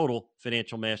Total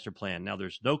Financial Master Plan. Now,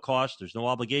 there's no cost, there's no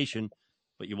obligation,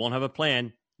 but you won't have a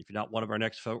plan if you're not one of our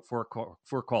next 4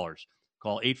 callers.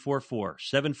 Call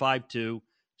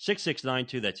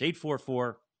 844-752-6692. That's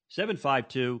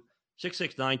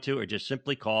 844-752-6692, or just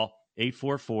simply call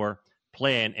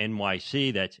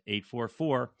 844-PLAN-NYC. That's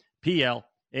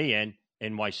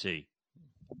 844-PLAN-NYC.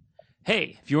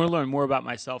 Hey, if you want to learn more about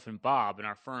myself and Bob and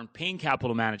our firm, Payne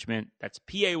Capital Management, that's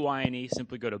P-A-Y-N-E,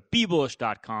 simply go to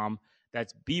BeBullish.com.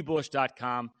 That's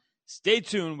BeBullish.com. Stay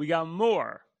tuned. We got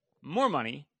more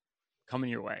money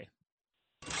coming your way.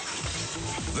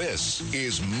 This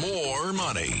is More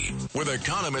Money with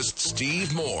economist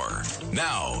Steve Moore.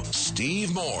 Now,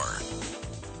 Steve Moore.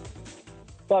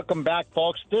 Welcome back,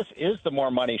 folks. This is the More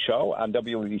Money Show on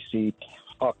WABC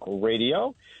Talk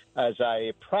Radio. As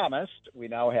I promised, we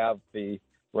now have the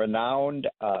renowned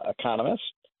economist,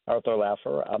 Arthur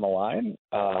Laffer, on the line.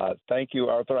 Thank you,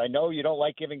 Arthur. I know you don't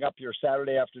like giving up your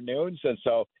Saturday afternoons, and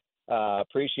so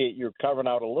appreciate you carving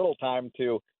out a little time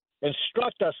to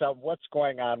instruct us on what's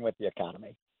going on with the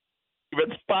economy. It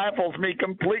baffles me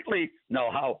completely. No,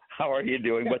 how are you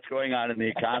doing? What's going on in the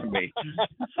economy?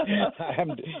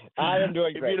 I am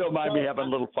doing great. If you don't mind me having a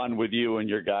little fun with you and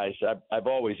your guys, I've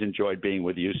always enjoyed being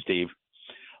with you, Steve.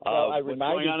 What's going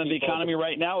on in the economy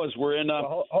right now is we're in a...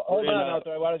 Hold on,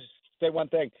 Arthur. I want to say one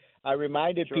thing. I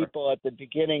reminded people at the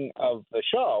beginning of the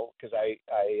show, because I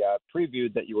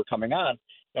previewed that you were coming on,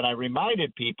 and I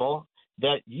reminded people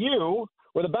that you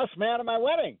were the best man at my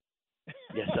wedding.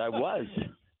 Yes, I was.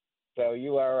 So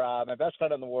you are my best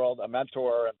friend in the world, a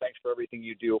mentor, and thanks for everything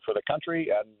you do for the country,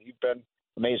 and you've been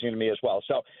amazing to me as well.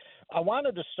 So I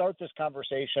wanted to start this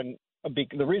conversation.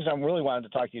 The reason I really wanted to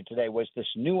talk to you today was this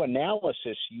new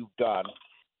analysis you've done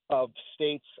of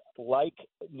states like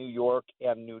New York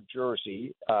and New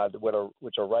Jersey,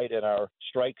 which are right in our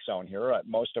strike zone here.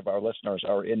 Most of our listeners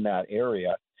are in that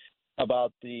area,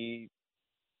 about the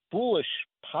foolish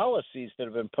policies that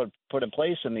have been put in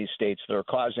place in these states that are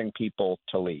causing people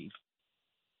to leave.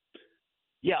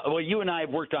 Yeah, well, you and I have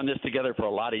worked on this together for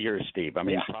a lot of years, Steve. I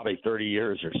mean, probably 30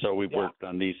 years or so we've worked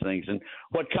on these things. And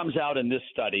what comes out in this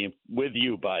study, with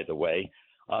you, by the way,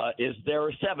 is there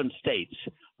are 7 states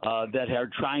that are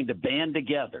trying to band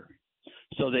together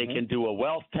so they can do a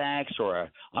wealth tax or an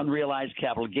unrealized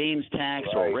capital gains tax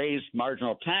or raise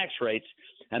marginal tax rates.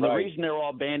 And the reason they're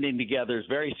all banding together is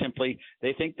very simply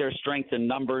they think there's strength in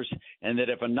numbers, and that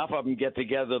if enough of them get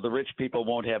together, the rich people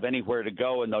won't have anywhere to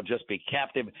go, and they'll just be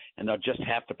captive, and they'll just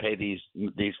have to pay these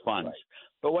funds. Right.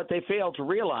 But what they fail to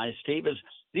realize, Steve, is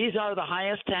these are the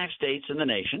highest tax states in the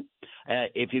nation.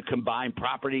 If you combine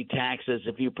property taxes,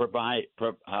 if you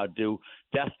do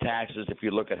death taxes, if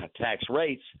you look at tax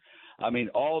rates, I mean,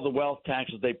 all the wealth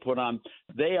taxes they put on,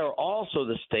 they are also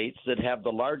the states that have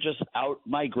the largest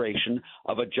out-migration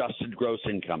of adjusted gross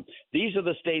income. These are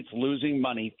the states losing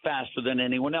money faster than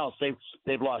anyone else.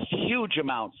 They've lost huge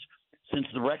amounts since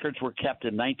the records were kept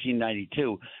in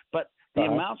 1992. But the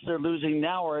amounts they're losing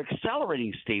now are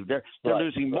accelerating, Steve. They're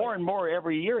losing more and more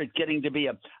every year. It's getting to be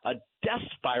a death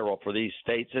spiral for these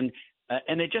states, and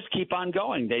they just keep on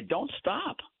going. They don't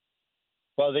stop.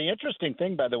 Well, the interesting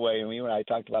thing, by the way, and you and I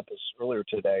talked about this earlier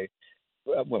today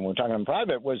when we were talking in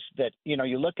private, was that, you know,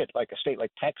 you look at like a state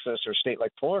like Texas or a state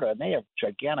like Florida, and they have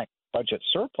gigantic budget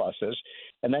surpluses.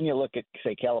 And then you look at,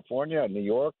 say, California and New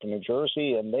York and New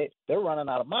Jersey, and they're running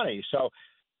out of money. So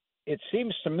it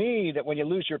seems to me that when you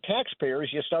lose your taxpayers,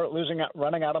 you start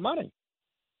running out of money.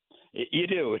 You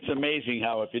do. It's amazing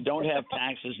how if you don't have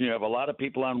taxes and you have a lot of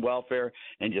people on welfare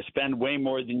and you spend way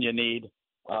more than you need,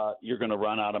 you're going to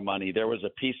run out of money. There was a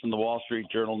piece in the Wall Street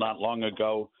Journal not long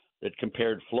ago that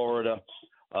compared Florida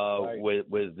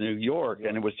with New York,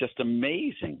 and it was just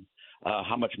amazing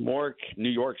how much more New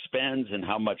York spends and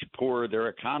how much poorer their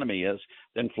economy is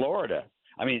than Florida.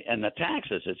 I mean, and the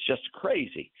taxes, it's just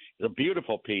crazy. It's a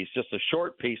beautiful piece, just a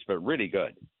short piece, but really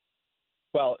good.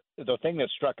 Well, the thing that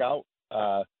stuck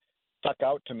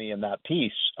out to me in that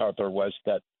piece, Arthur, was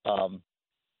that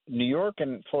New York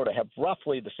and Florida have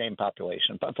roughly the same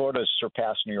population. But Florida's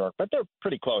surpassed New York, but they're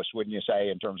pretty close, wouldn't you say,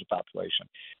 in terms of population?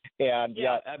 And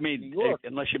I mean,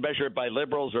 unless you measure it by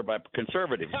liberals or by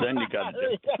conservatives, then you got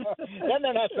to do. Then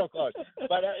they're not so close.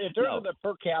 But in terms of the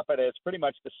per capita, it's pretty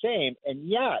much the same. And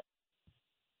yet,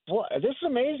 boy, this is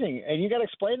amazing. And you got to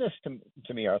explain this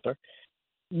to me, Arthur.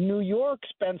 New York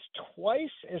spends twice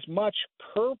as much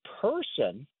per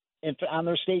person on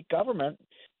their state government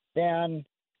than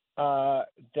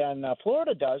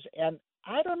Florida does. And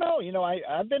I don't know, you know,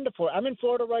 I've been to Florida. I'm in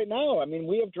Florida right now. I mean,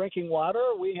 we have drinking water,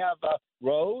 we have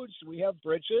roads, we have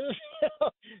bridges.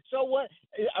 So what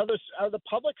are the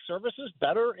public services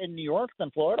better in New York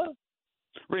than Florida?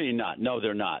 Really not. No,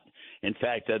 they're not. In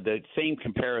fact, the same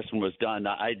comparison was done.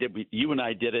 You and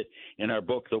I did it in our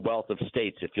book, The Wealth of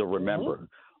States, if you'll remember. Mm-hmm.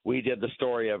 We did the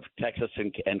story of Texas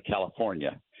and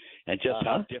California, and just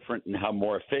how different and how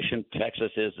more efficient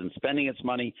Texas is in spending its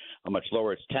money, how much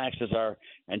lower its taxes are,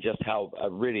 and just how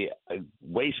really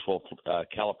wasteful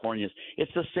California is.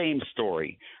 It's the same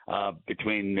story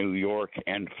between New York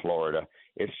and Florida.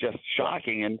 It's just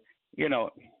shocking. And, you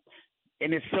know,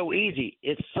 and it's so easy.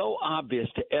 It's so obvious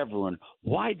to everyone.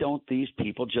 Why don't these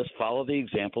people just follow the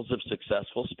examples of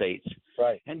successful states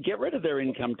and get rid of their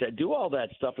income to do all that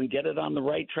stuff and get it on the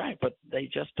right track? But they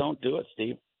just don't do it,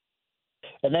 Steve.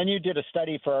 And then you did a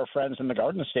study for our friends in the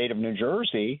Garden State of New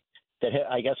Jersey that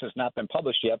I guess has not been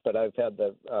published yet, but I've had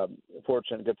the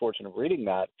good fortune of reading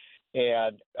that.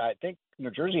 And I think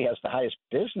New Jersey has the highest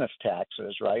business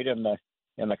taxes, right, in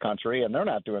the country, and they're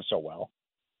not doing so well.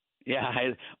 Yeah.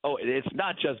 It's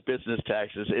not just business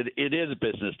taxes. It is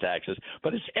business taxes,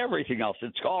 but it's everything else.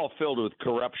 It's all filled with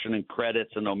corruption and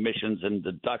credits and omissions and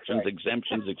deductions, right.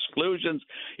 Exemptions, exclusions.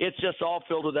 It's just all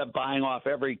filled with that buying off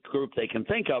every group they can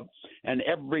think of. And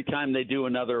every time they do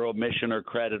another omission or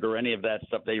credit or any of that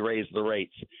stuff, they raise the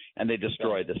rates and they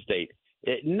destroy the state.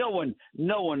 No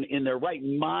one in their right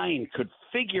mind could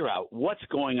figure out what's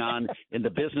going on in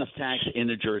the business tax in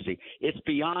New Jersey. It's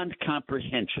beyond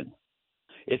comprehension.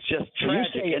 It's just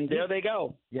tragic, and there they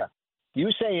go. Yeah. You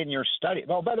say in your study –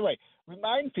 well, by the way,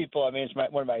 remind people – I mean, it's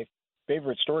one of my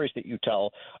favorite stories that you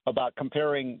tell about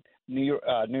comparing New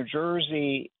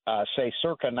Jersey, say,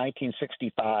 circa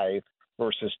 1965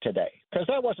 versus today, because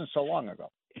that wasn't so long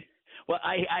ago. Well,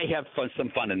 I have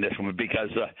some fun in this one because,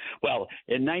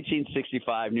 in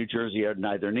 1965, New Jersey had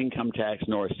neither an income tax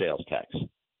nor a sales tax.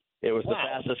 It was the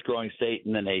fastest growing state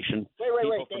in the nation.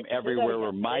 People from everywhere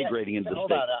were migrating into the state.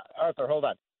 Hold on, Arthur, hold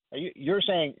on. You're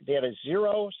saying they had a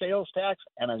zero sales tax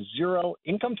and a zero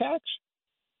income tax?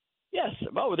 Yes.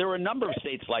 Oh, there were a number of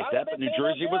states like that, but New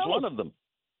Jersey was one of them.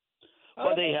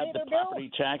 Well, they have the property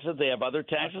taxes, they have other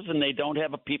taxes, and they don't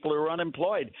have people who are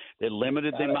unemployed. They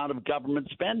limited the amount of government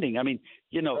spending. I mean,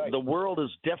 the world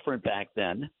is different back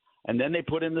then. And then they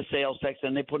put in the sales tax,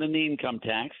 then they put in the income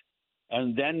tax.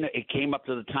 And then it came up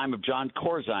to the time of John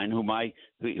Corzine, who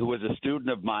was a student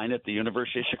of mine at the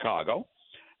University of Chicago,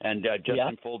 and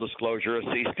in full disclosure, a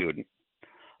C student.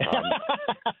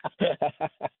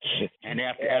 And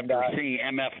after seeing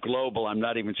MF Global, I'm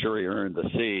not even sure he earned the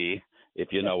C,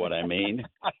 if you know what I mean.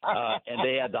 And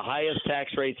they had the highest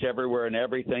tax rates everywhere and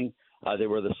everything. They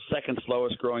were the second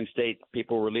slowest growing state.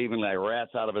 People were leaving like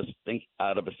rats out of a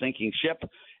sinking ship,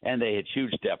 and they had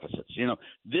huge deficits.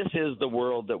 This is the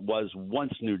world that was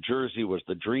once New Jersey was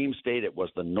the dream state. It was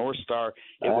the North Star.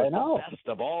 It was the best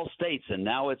of all states, and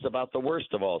now it's about the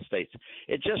worst of all states.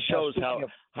 It just shows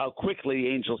how quickly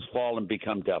angels fall and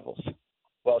become devils.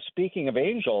 Well, speaking of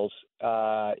angels,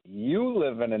 you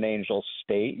live in an angel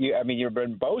state. You've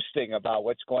been boasting about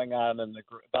what's going on in the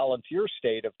volunteer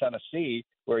state of Tennessee,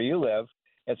 where you live,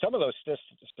 and some of those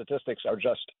statistics are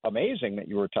just amazing that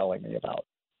you were telling me about.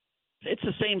 It's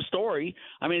the same story.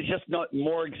 It's just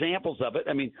more examples of it.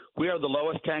 We are the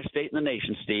lowest tax state in the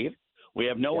nation, Steve. We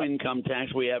have no income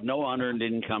tax. We have no unearned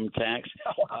income tax.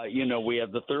 We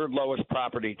have the third lowest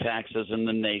property taxes in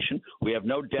the nation. We have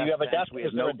no death tax. We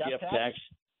have no gift tax.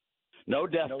 No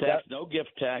death tax, no gift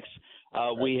tax.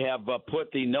 We have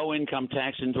put the no income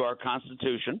tax into our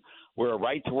Constitution. We're a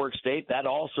right-to-work state. That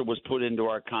also was put into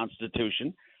our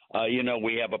Constitution.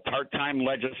 We have a part-time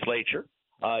legislature.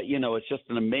 It's just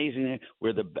an amazing.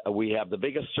 We have the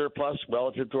biggest surplus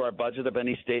relative to our budget of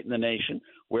any state in the nation.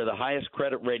 We're the highest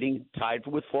credit rating, tied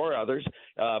with four others,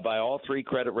 by all three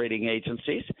credit rating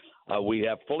agencies. We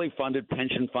have fully funded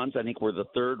pension funds. I think we're the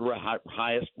third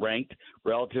highest ranked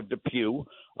relative to Pew.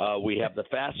 We have the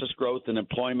fastest growth in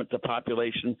employment to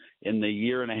population in the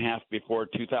year and a half before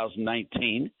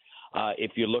 2019.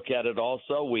 If you look at it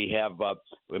also, we have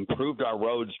improved our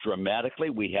roads dramatically.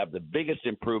 We have the biggest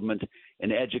improvement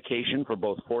in education for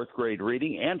both fourth grade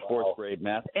reading and fourth grade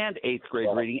math and eighth grade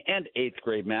reading and eighth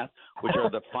grade math, which are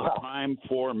the prime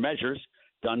four measures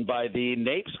done by the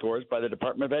NAEP scores by the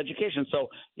Department of Education. So,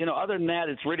 other than that,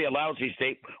 it's really a lousy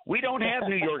state. We don't have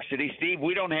New York City, Steve.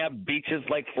 We don't have beaches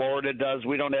like Florida does.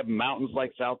 We don't have mountains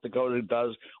like South Dakota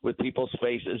does with people's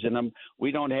faces in them.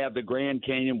 We don't have the Grand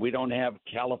Canyon. We don't have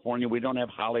California. We don't have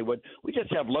Hollywood. We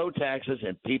just have low taxes,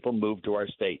 and people move to our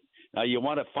state. Now, you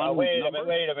want a fun wait a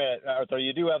minute, Arthur.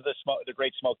 You do have the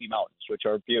Great Smoky Mountains, which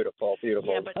are beautiful.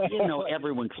 Yeah, but,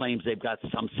 everyone claims they've got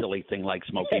some silly thing like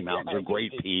Smoky Mountains or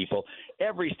great people.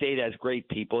 Every state has great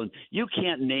people, and you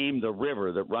can't name the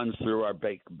river that runs through our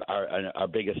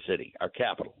biggest city, our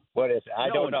capital. What is it? I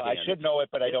don't know. I should know it,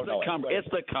 but I don't know it. It's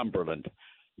the Cumberland.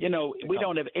 We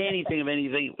don't have anything of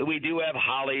anything. We do have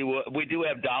Hollywood. We do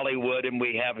have Dollywood, and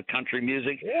we have country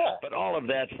music. Yeah. But all of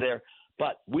that's there.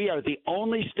 But we are the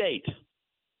only state,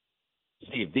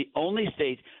 Steve,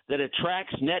 that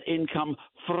attracts net income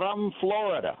from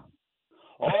Florida.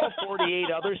 All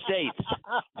 48 other states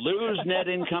lose net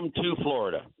income to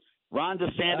Florida. Ron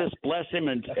DeSantis, bless him,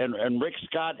 and Rick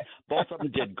Scott, both of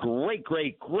them did great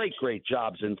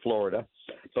jobs in Florida.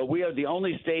 But we are the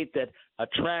only state that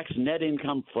attracts net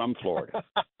income from Florida.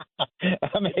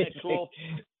 Amazing. Cool?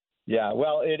 Yeah,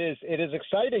 well, it is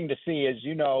exciting to see, as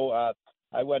you know,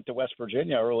 I went to West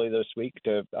Virginia early this week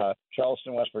to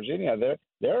Charleston, West Virginia.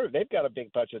 They've got a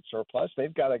big budget surplus.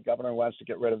 They've got a governor who wants to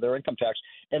get rid of their income tax,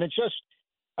 and it's just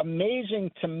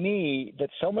amazing to me that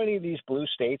so many of these blue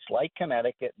states, like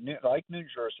Connecticut, like New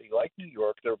Jersey, like New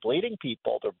York, they're bleeding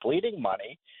people, they're bleeding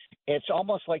money. It's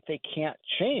almost like they can't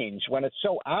change when it's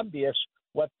so obvious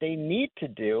what they need to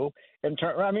do.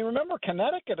 Remember,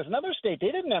 Connecticut is another state.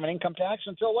 They didn't have an income tax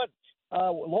until what?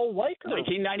 Lowell Weicker.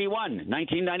 1991.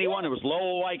 Yeah. It was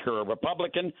Lowell Weicker, a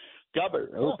Republican governor,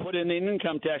 who put in an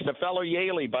income tax. A fellow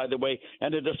Yaley, by the way,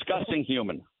 and a disgusting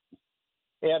human.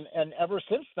 And ever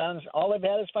since then, all they've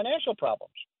had is financial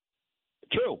problems.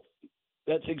 True.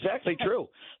 That's exactly true.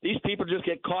 These people just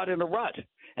get caught in a rut,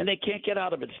 and they can't get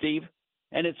out of it, Steve.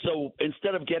 And it's so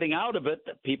instead of getting out of it,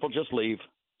 people just leave.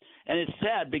 And it's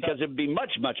sad because it would be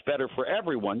much, much better for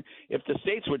everyone if the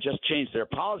states would just change their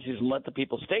policies and let the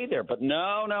people stay there. But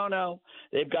no.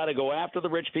 They've got to go after the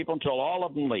rich people until all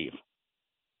of them leave.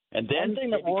 And then one thing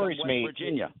that worries me,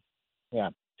 Virginia. Yeah.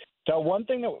 So one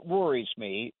thing that worries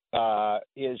me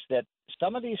is that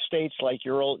some of these states, like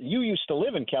you used to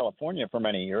live in California for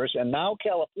many years, and now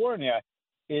California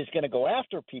is going to go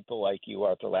after people like you,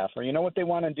 Arthur Laffer. You know what they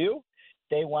want to do?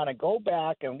 They want to go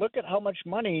back and look at how much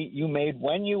money you made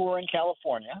when you were in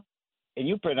California. And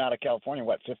you've been out of California,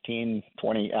 15,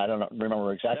 20, I don't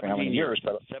remember exactly how many years.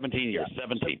 But 17 years, yeah.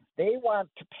 17. So they want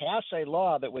to pass a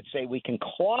law that would say we can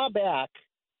claw back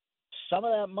some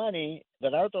of that money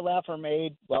that Arthur Laffer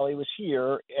made while he was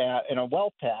here in a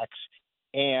wealth tax.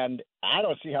 And I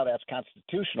don't see how that's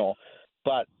constitutional.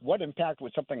 But what impact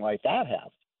would something like that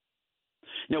have?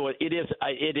 No, it is.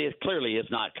 It clearly is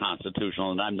not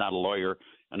constitutional, and I'm not a lawyer,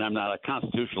 and I'm not a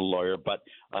constitutional lawyer. But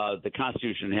the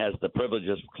Constitution has the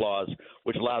privileges clause,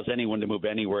 which allows anyone to move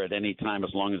anywhere at any time,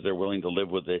 as long as they're willing to live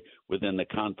within the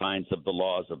confines of the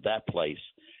laws of that place,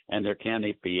 and there can't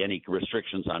be any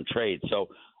restrictions on trade. So,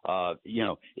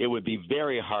 it would be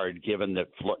very hard, given that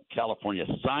California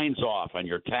signs off on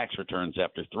your tax returns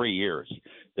after 3 years,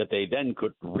 that they then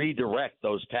could redirect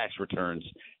those tax returns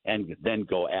and then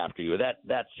go after you.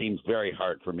 That seems very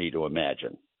hard for me to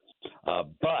imagine.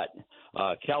 But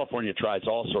California tries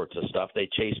all sorts of stuff. They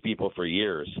chase people for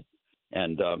years.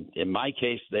 And in my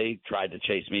case, they tried to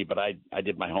chase me, but I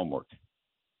did my homework.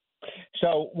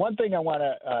 So one thing I want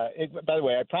to, by the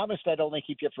way, I promised I'd only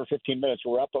keep you for 15 minutes.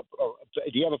 We're up. Do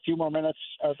you have a few more minutes,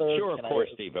 Arthur? Sure, of course,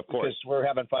 Steve, of course. Because we're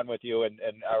having fun with you, and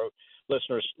our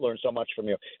listeners learn so much from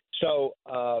you. So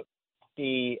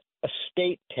the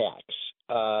estate tax,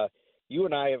 you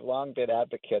and I have long been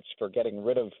advocates for getting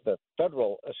rid of the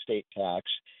federal estate tax.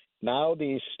 Now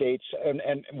these states,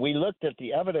 and we looked at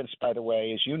the evidence, by the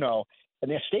way, as you know,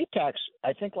 and the estate tax,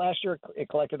 I think last year it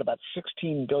collected about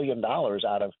 $16 billion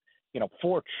out of,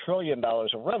 $4 trillion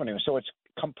of revenue. So it's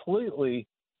completely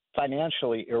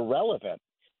financially irrelevant.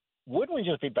 Wouldn't we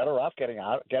just be better off getting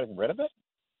rid of it?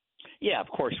 Yeah, of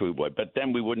course we would. But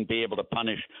then we wouldn't be able to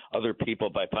punish other people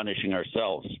by punishing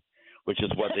ourselves, which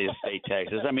is what the estate tax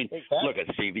is. I mean, exactly. Look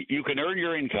at Steve, you can earn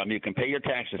your income, you can pay your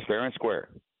taxes fair and square.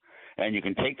 And you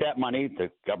can take that money. The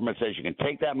government says you can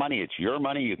take that money. It's your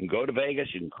money. You can go to Vegas.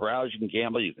 You can carouse. You can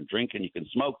gamble. You can drink and you can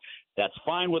smoke. That's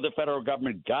fine with the federal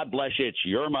government. God bless you. It's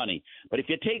your money. But if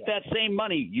you take that same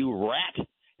money, you rat,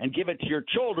 and give it to your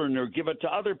children or give it to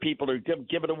other people or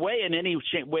give it away in any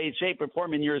way, shape, or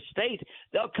form in your estate,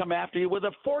 they'll come after you with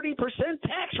a 40%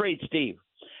 tax rate, Steve.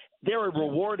 They're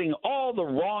rewarding all the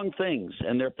wrong things,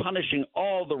 and they're punishing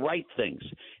all the right things.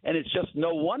 And it's just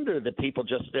no wonder that people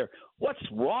what's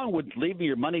wrong with leaving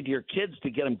your money to your kids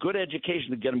to get them good education,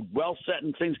 to get them well set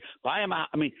in things, buy them out?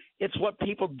 I mean, it's what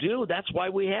people do. That's why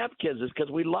we have kids, is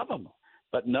because we love them.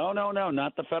 But no,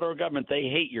 not the federal government. They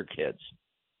hate your kids.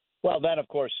 Well, then, of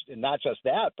course, not just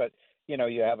that, but,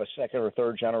 you have a second or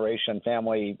third generation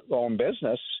family-owned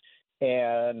business,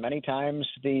 and many times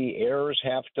the heirs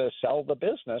have to sell the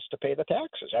business to pay the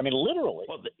taxes. I mean, literally.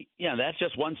 Well, that's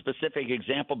just one specific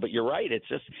example, but you're right.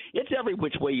 It's every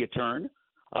which way you turn,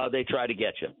 they try to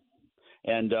get you.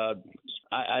 And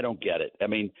I don't get it. I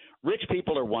mean, rich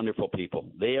people are wonderful people.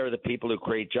 They are the people who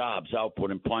create jobs, output,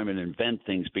 employment, invent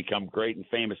things, become great and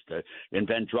famous, to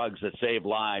invent drugs that save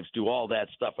lives, do all that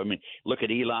stuff. I mean, look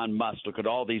at Elon Musk. Look at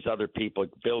all these other people,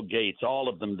 Bill Gates, all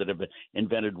of them that have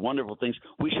invented wonderful things.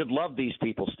 We should love these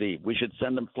people, Steve. We should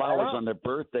send them flowers on their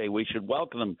birthday. We should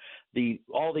welcome them.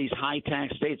 All these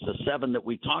high-tax states, the 7 that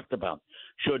we talked about,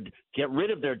 should get rid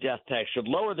of their death tax, should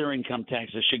lower their income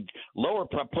taxes, should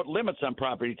put limits on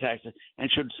property taxes, and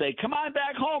should say, come on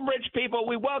back home, rich people.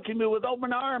 We welcome you with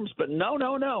open arms. But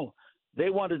no. They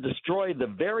want to destroy the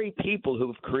very people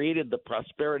who've created the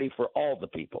prosperity for all the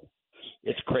people.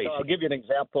 It's crazy. So I'll give you an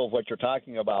example of what you're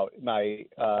talking about. My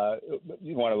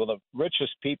one of the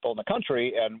richest people in the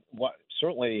country, and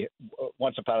certainly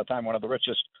once upon a time one of the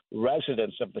richest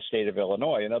residents of the state of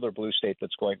Illinois, another blue state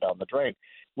that's going down the drain,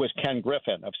 was Ken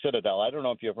Griffin of Citadel. I don't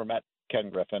know if you ever met Ken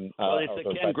Griffin. Well, it's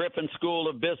the Ken Griffin School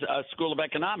of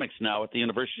Economics now at the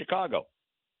University of Chicago.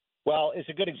 Well, it's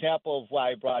a good example of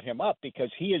why I brought him up,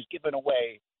 because he has given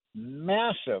away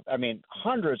massive,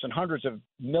 hundreds and hundreds of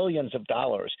millions of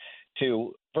dollars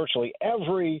to virtually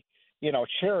every,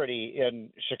 charity in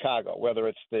Chicago, whether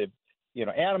it's the,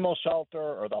 animal shelter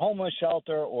or the homeless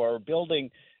shelter or building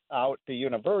out the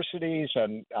universities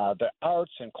and the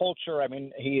arts and culture.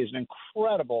 He is an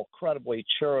incredibly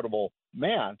charitable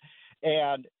man.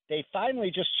 And they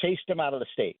finally just chased him out of the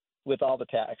state with all the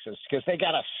taxes because they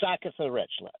got to suck it to the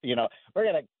rich. We're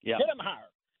going to get him hard.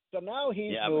 So now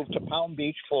he's moved to Palm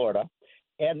Beach, Florida,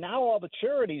 and now all the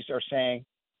charities are saying,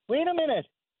 wait a minute,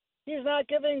 he's not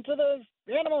giving to the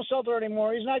animal shelter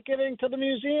anymore. He's not giving to the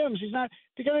museums. He's not,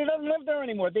 because he doesn't live there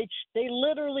anymore. They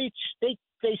literally slayed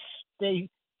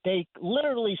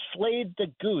the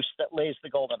goose that lays the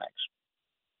golden eggs.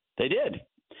 They did,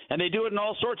 and they do it in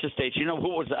all sorts of states. Who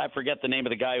was, I forget the name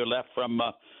of the guy who left from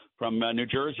New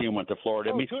Jersey and went to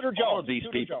Florida. Tudor Jones. All of these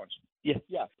people. Jones.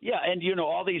 Yeah, and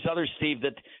all these others, Steve,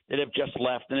 that have just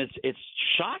left, and it's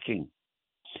shocking.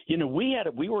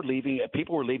 We were leaving.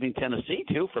 People were leaving Tennessee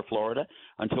too for Florida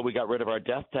until we got rid of our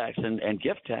death tax and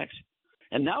gift tax,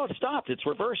 and now it's stopped. It's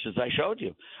reversed, as I showed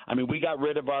you. We got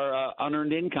rid of our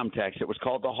unearned income tax. It was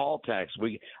called the Hall tax.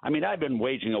 I've been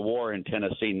waging a war in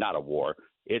Tennessee, not a war.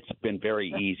 It's been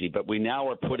very easy, but we now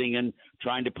are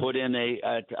trying to put in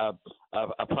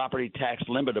a property tax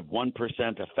limit of 1%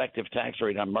 effective tax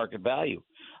rate on market value,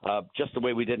 just the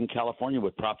way we did in California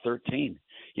with Prop 13.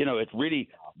 It's really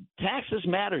taxes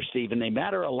matter, Steve, and they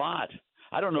matter a lot.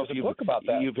 I don't know if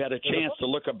you've had a chance to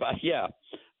look about.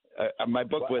 My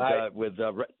book with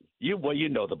you. Well, you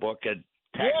know the book.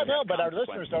 But our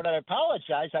listeners don't. I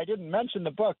apologize. I didn't mention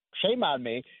the book. Shame on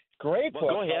me. Great book.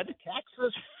 Go ahead.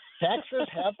 Taxes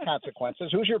have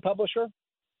consequences. Who's your publisher?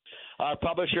 Our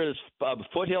publisher is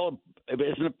Foothill.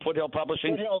 Isn't it Foothill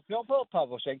Publishing? Foothill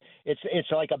Publishing.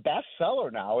 It's like a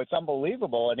bestseller now. It's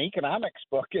unbelievable. An economics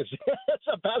book it's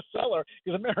a bestseller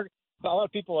because a lot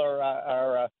of people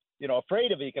are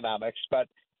afraid of economics. But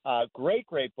great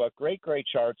book. Great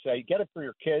charts. You get it for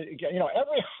your kids.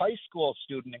 Every high school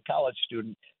student and college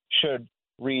student should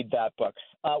read that book.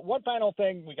 One final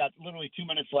thing. We got literally 2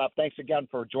 minutes left. Thanks again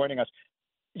for joining us.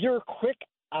 Your quick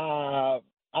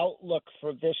outlook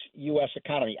for this U.S.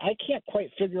 economy. I can't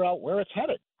quite figure out where it's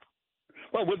headed.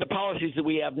 Well, with the policies that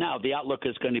we have now, the outlook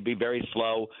is going to be very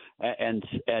slow and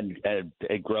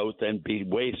growth and be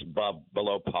way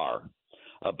below par.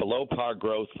 Below par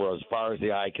growth for as far as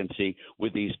the eye can see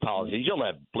with these policies. You'll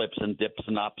have blips and dips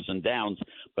and ups and downs,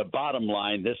 but bottom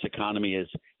line, this economy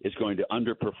is going to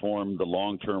underperform the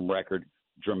long-term record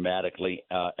dramatically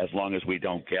as long as we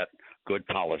don't get good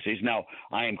policies. Now,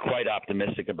 I am quite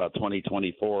optimistic about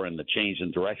 2024 and the change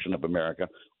in direction of America.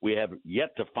 We have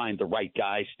yet to find the right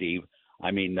guy, Steve.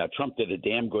 Trump did a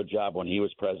damn good job when he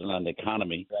was president on the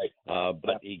economy,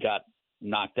 but he got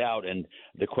knocked out. And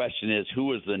the question is,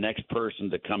 who is the next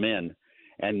person to come in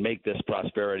and make this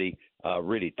prosperity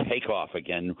really take off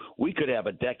again? We could have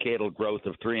a decadal growth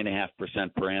of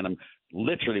 3.5% per annum,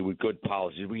 literally with good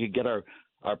policies. We could get our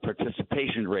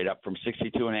participation rate up from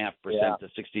 62.5% to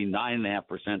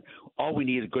 69.5%. All we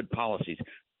need are good policies.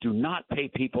 Do not pay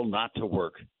people not to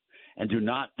work, and do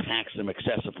not tax them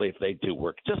excessively if they do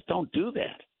work. Just don't do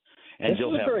that, and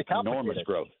you'll have enormous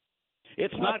growth.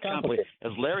 It's not complicated.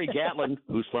 As Larry Gatlin,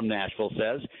 who's from Nashville,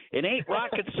 says, it ain't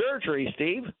rocket surgery,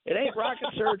 Steve. It ain't rocket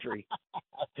surgery.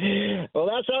 Well,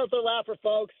 that's Arthur Laffer,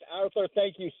 folks. Arthur,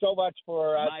 thank you so much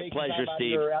for taking pleasure, time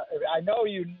Steve. I know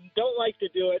you don't like to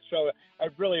do it, so I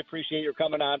really appreciate your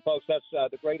coming on, folks. That's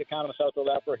the great economist Arthur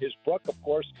Laffer. His book, of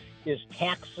course, is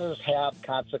Taxes Have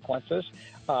Consequences.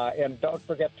 And don't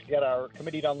forget to get our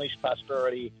Committee to Unleash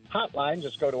Prosperity hotline.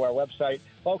 Just go to our website.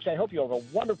 Folks, I hope you have a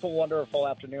wonderful, wonderful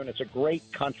afternoon. It's a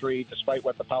great country, despite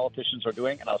what the politicians are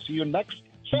doing. And I'll see you next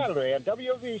Saturday on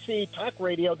WABC Talk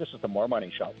Radio. This is the More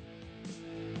Money Show.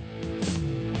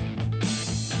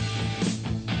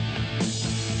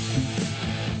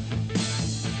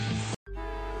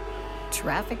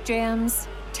 Traffic jams,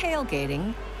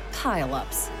 tailgating,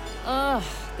 pile-ups. Ugh,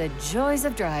 the joys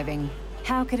of driving.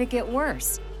 How could it get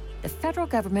worse? The federal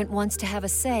government wants to have a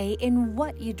say in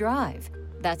what you drive.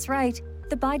 That's right.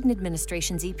 The Biden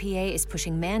administration's EPA is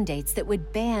pushing mandates that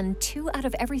would ban 2 out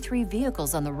of every 3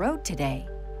 vehicles on the road today.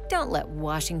 Don't let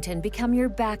Washington become your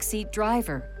backseat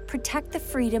driver. Protect the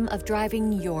freedom of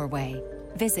driving your way.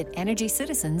 Visit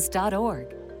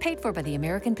EnergyCitizens.org. Paid for by the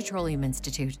American Petroleum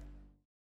Institute.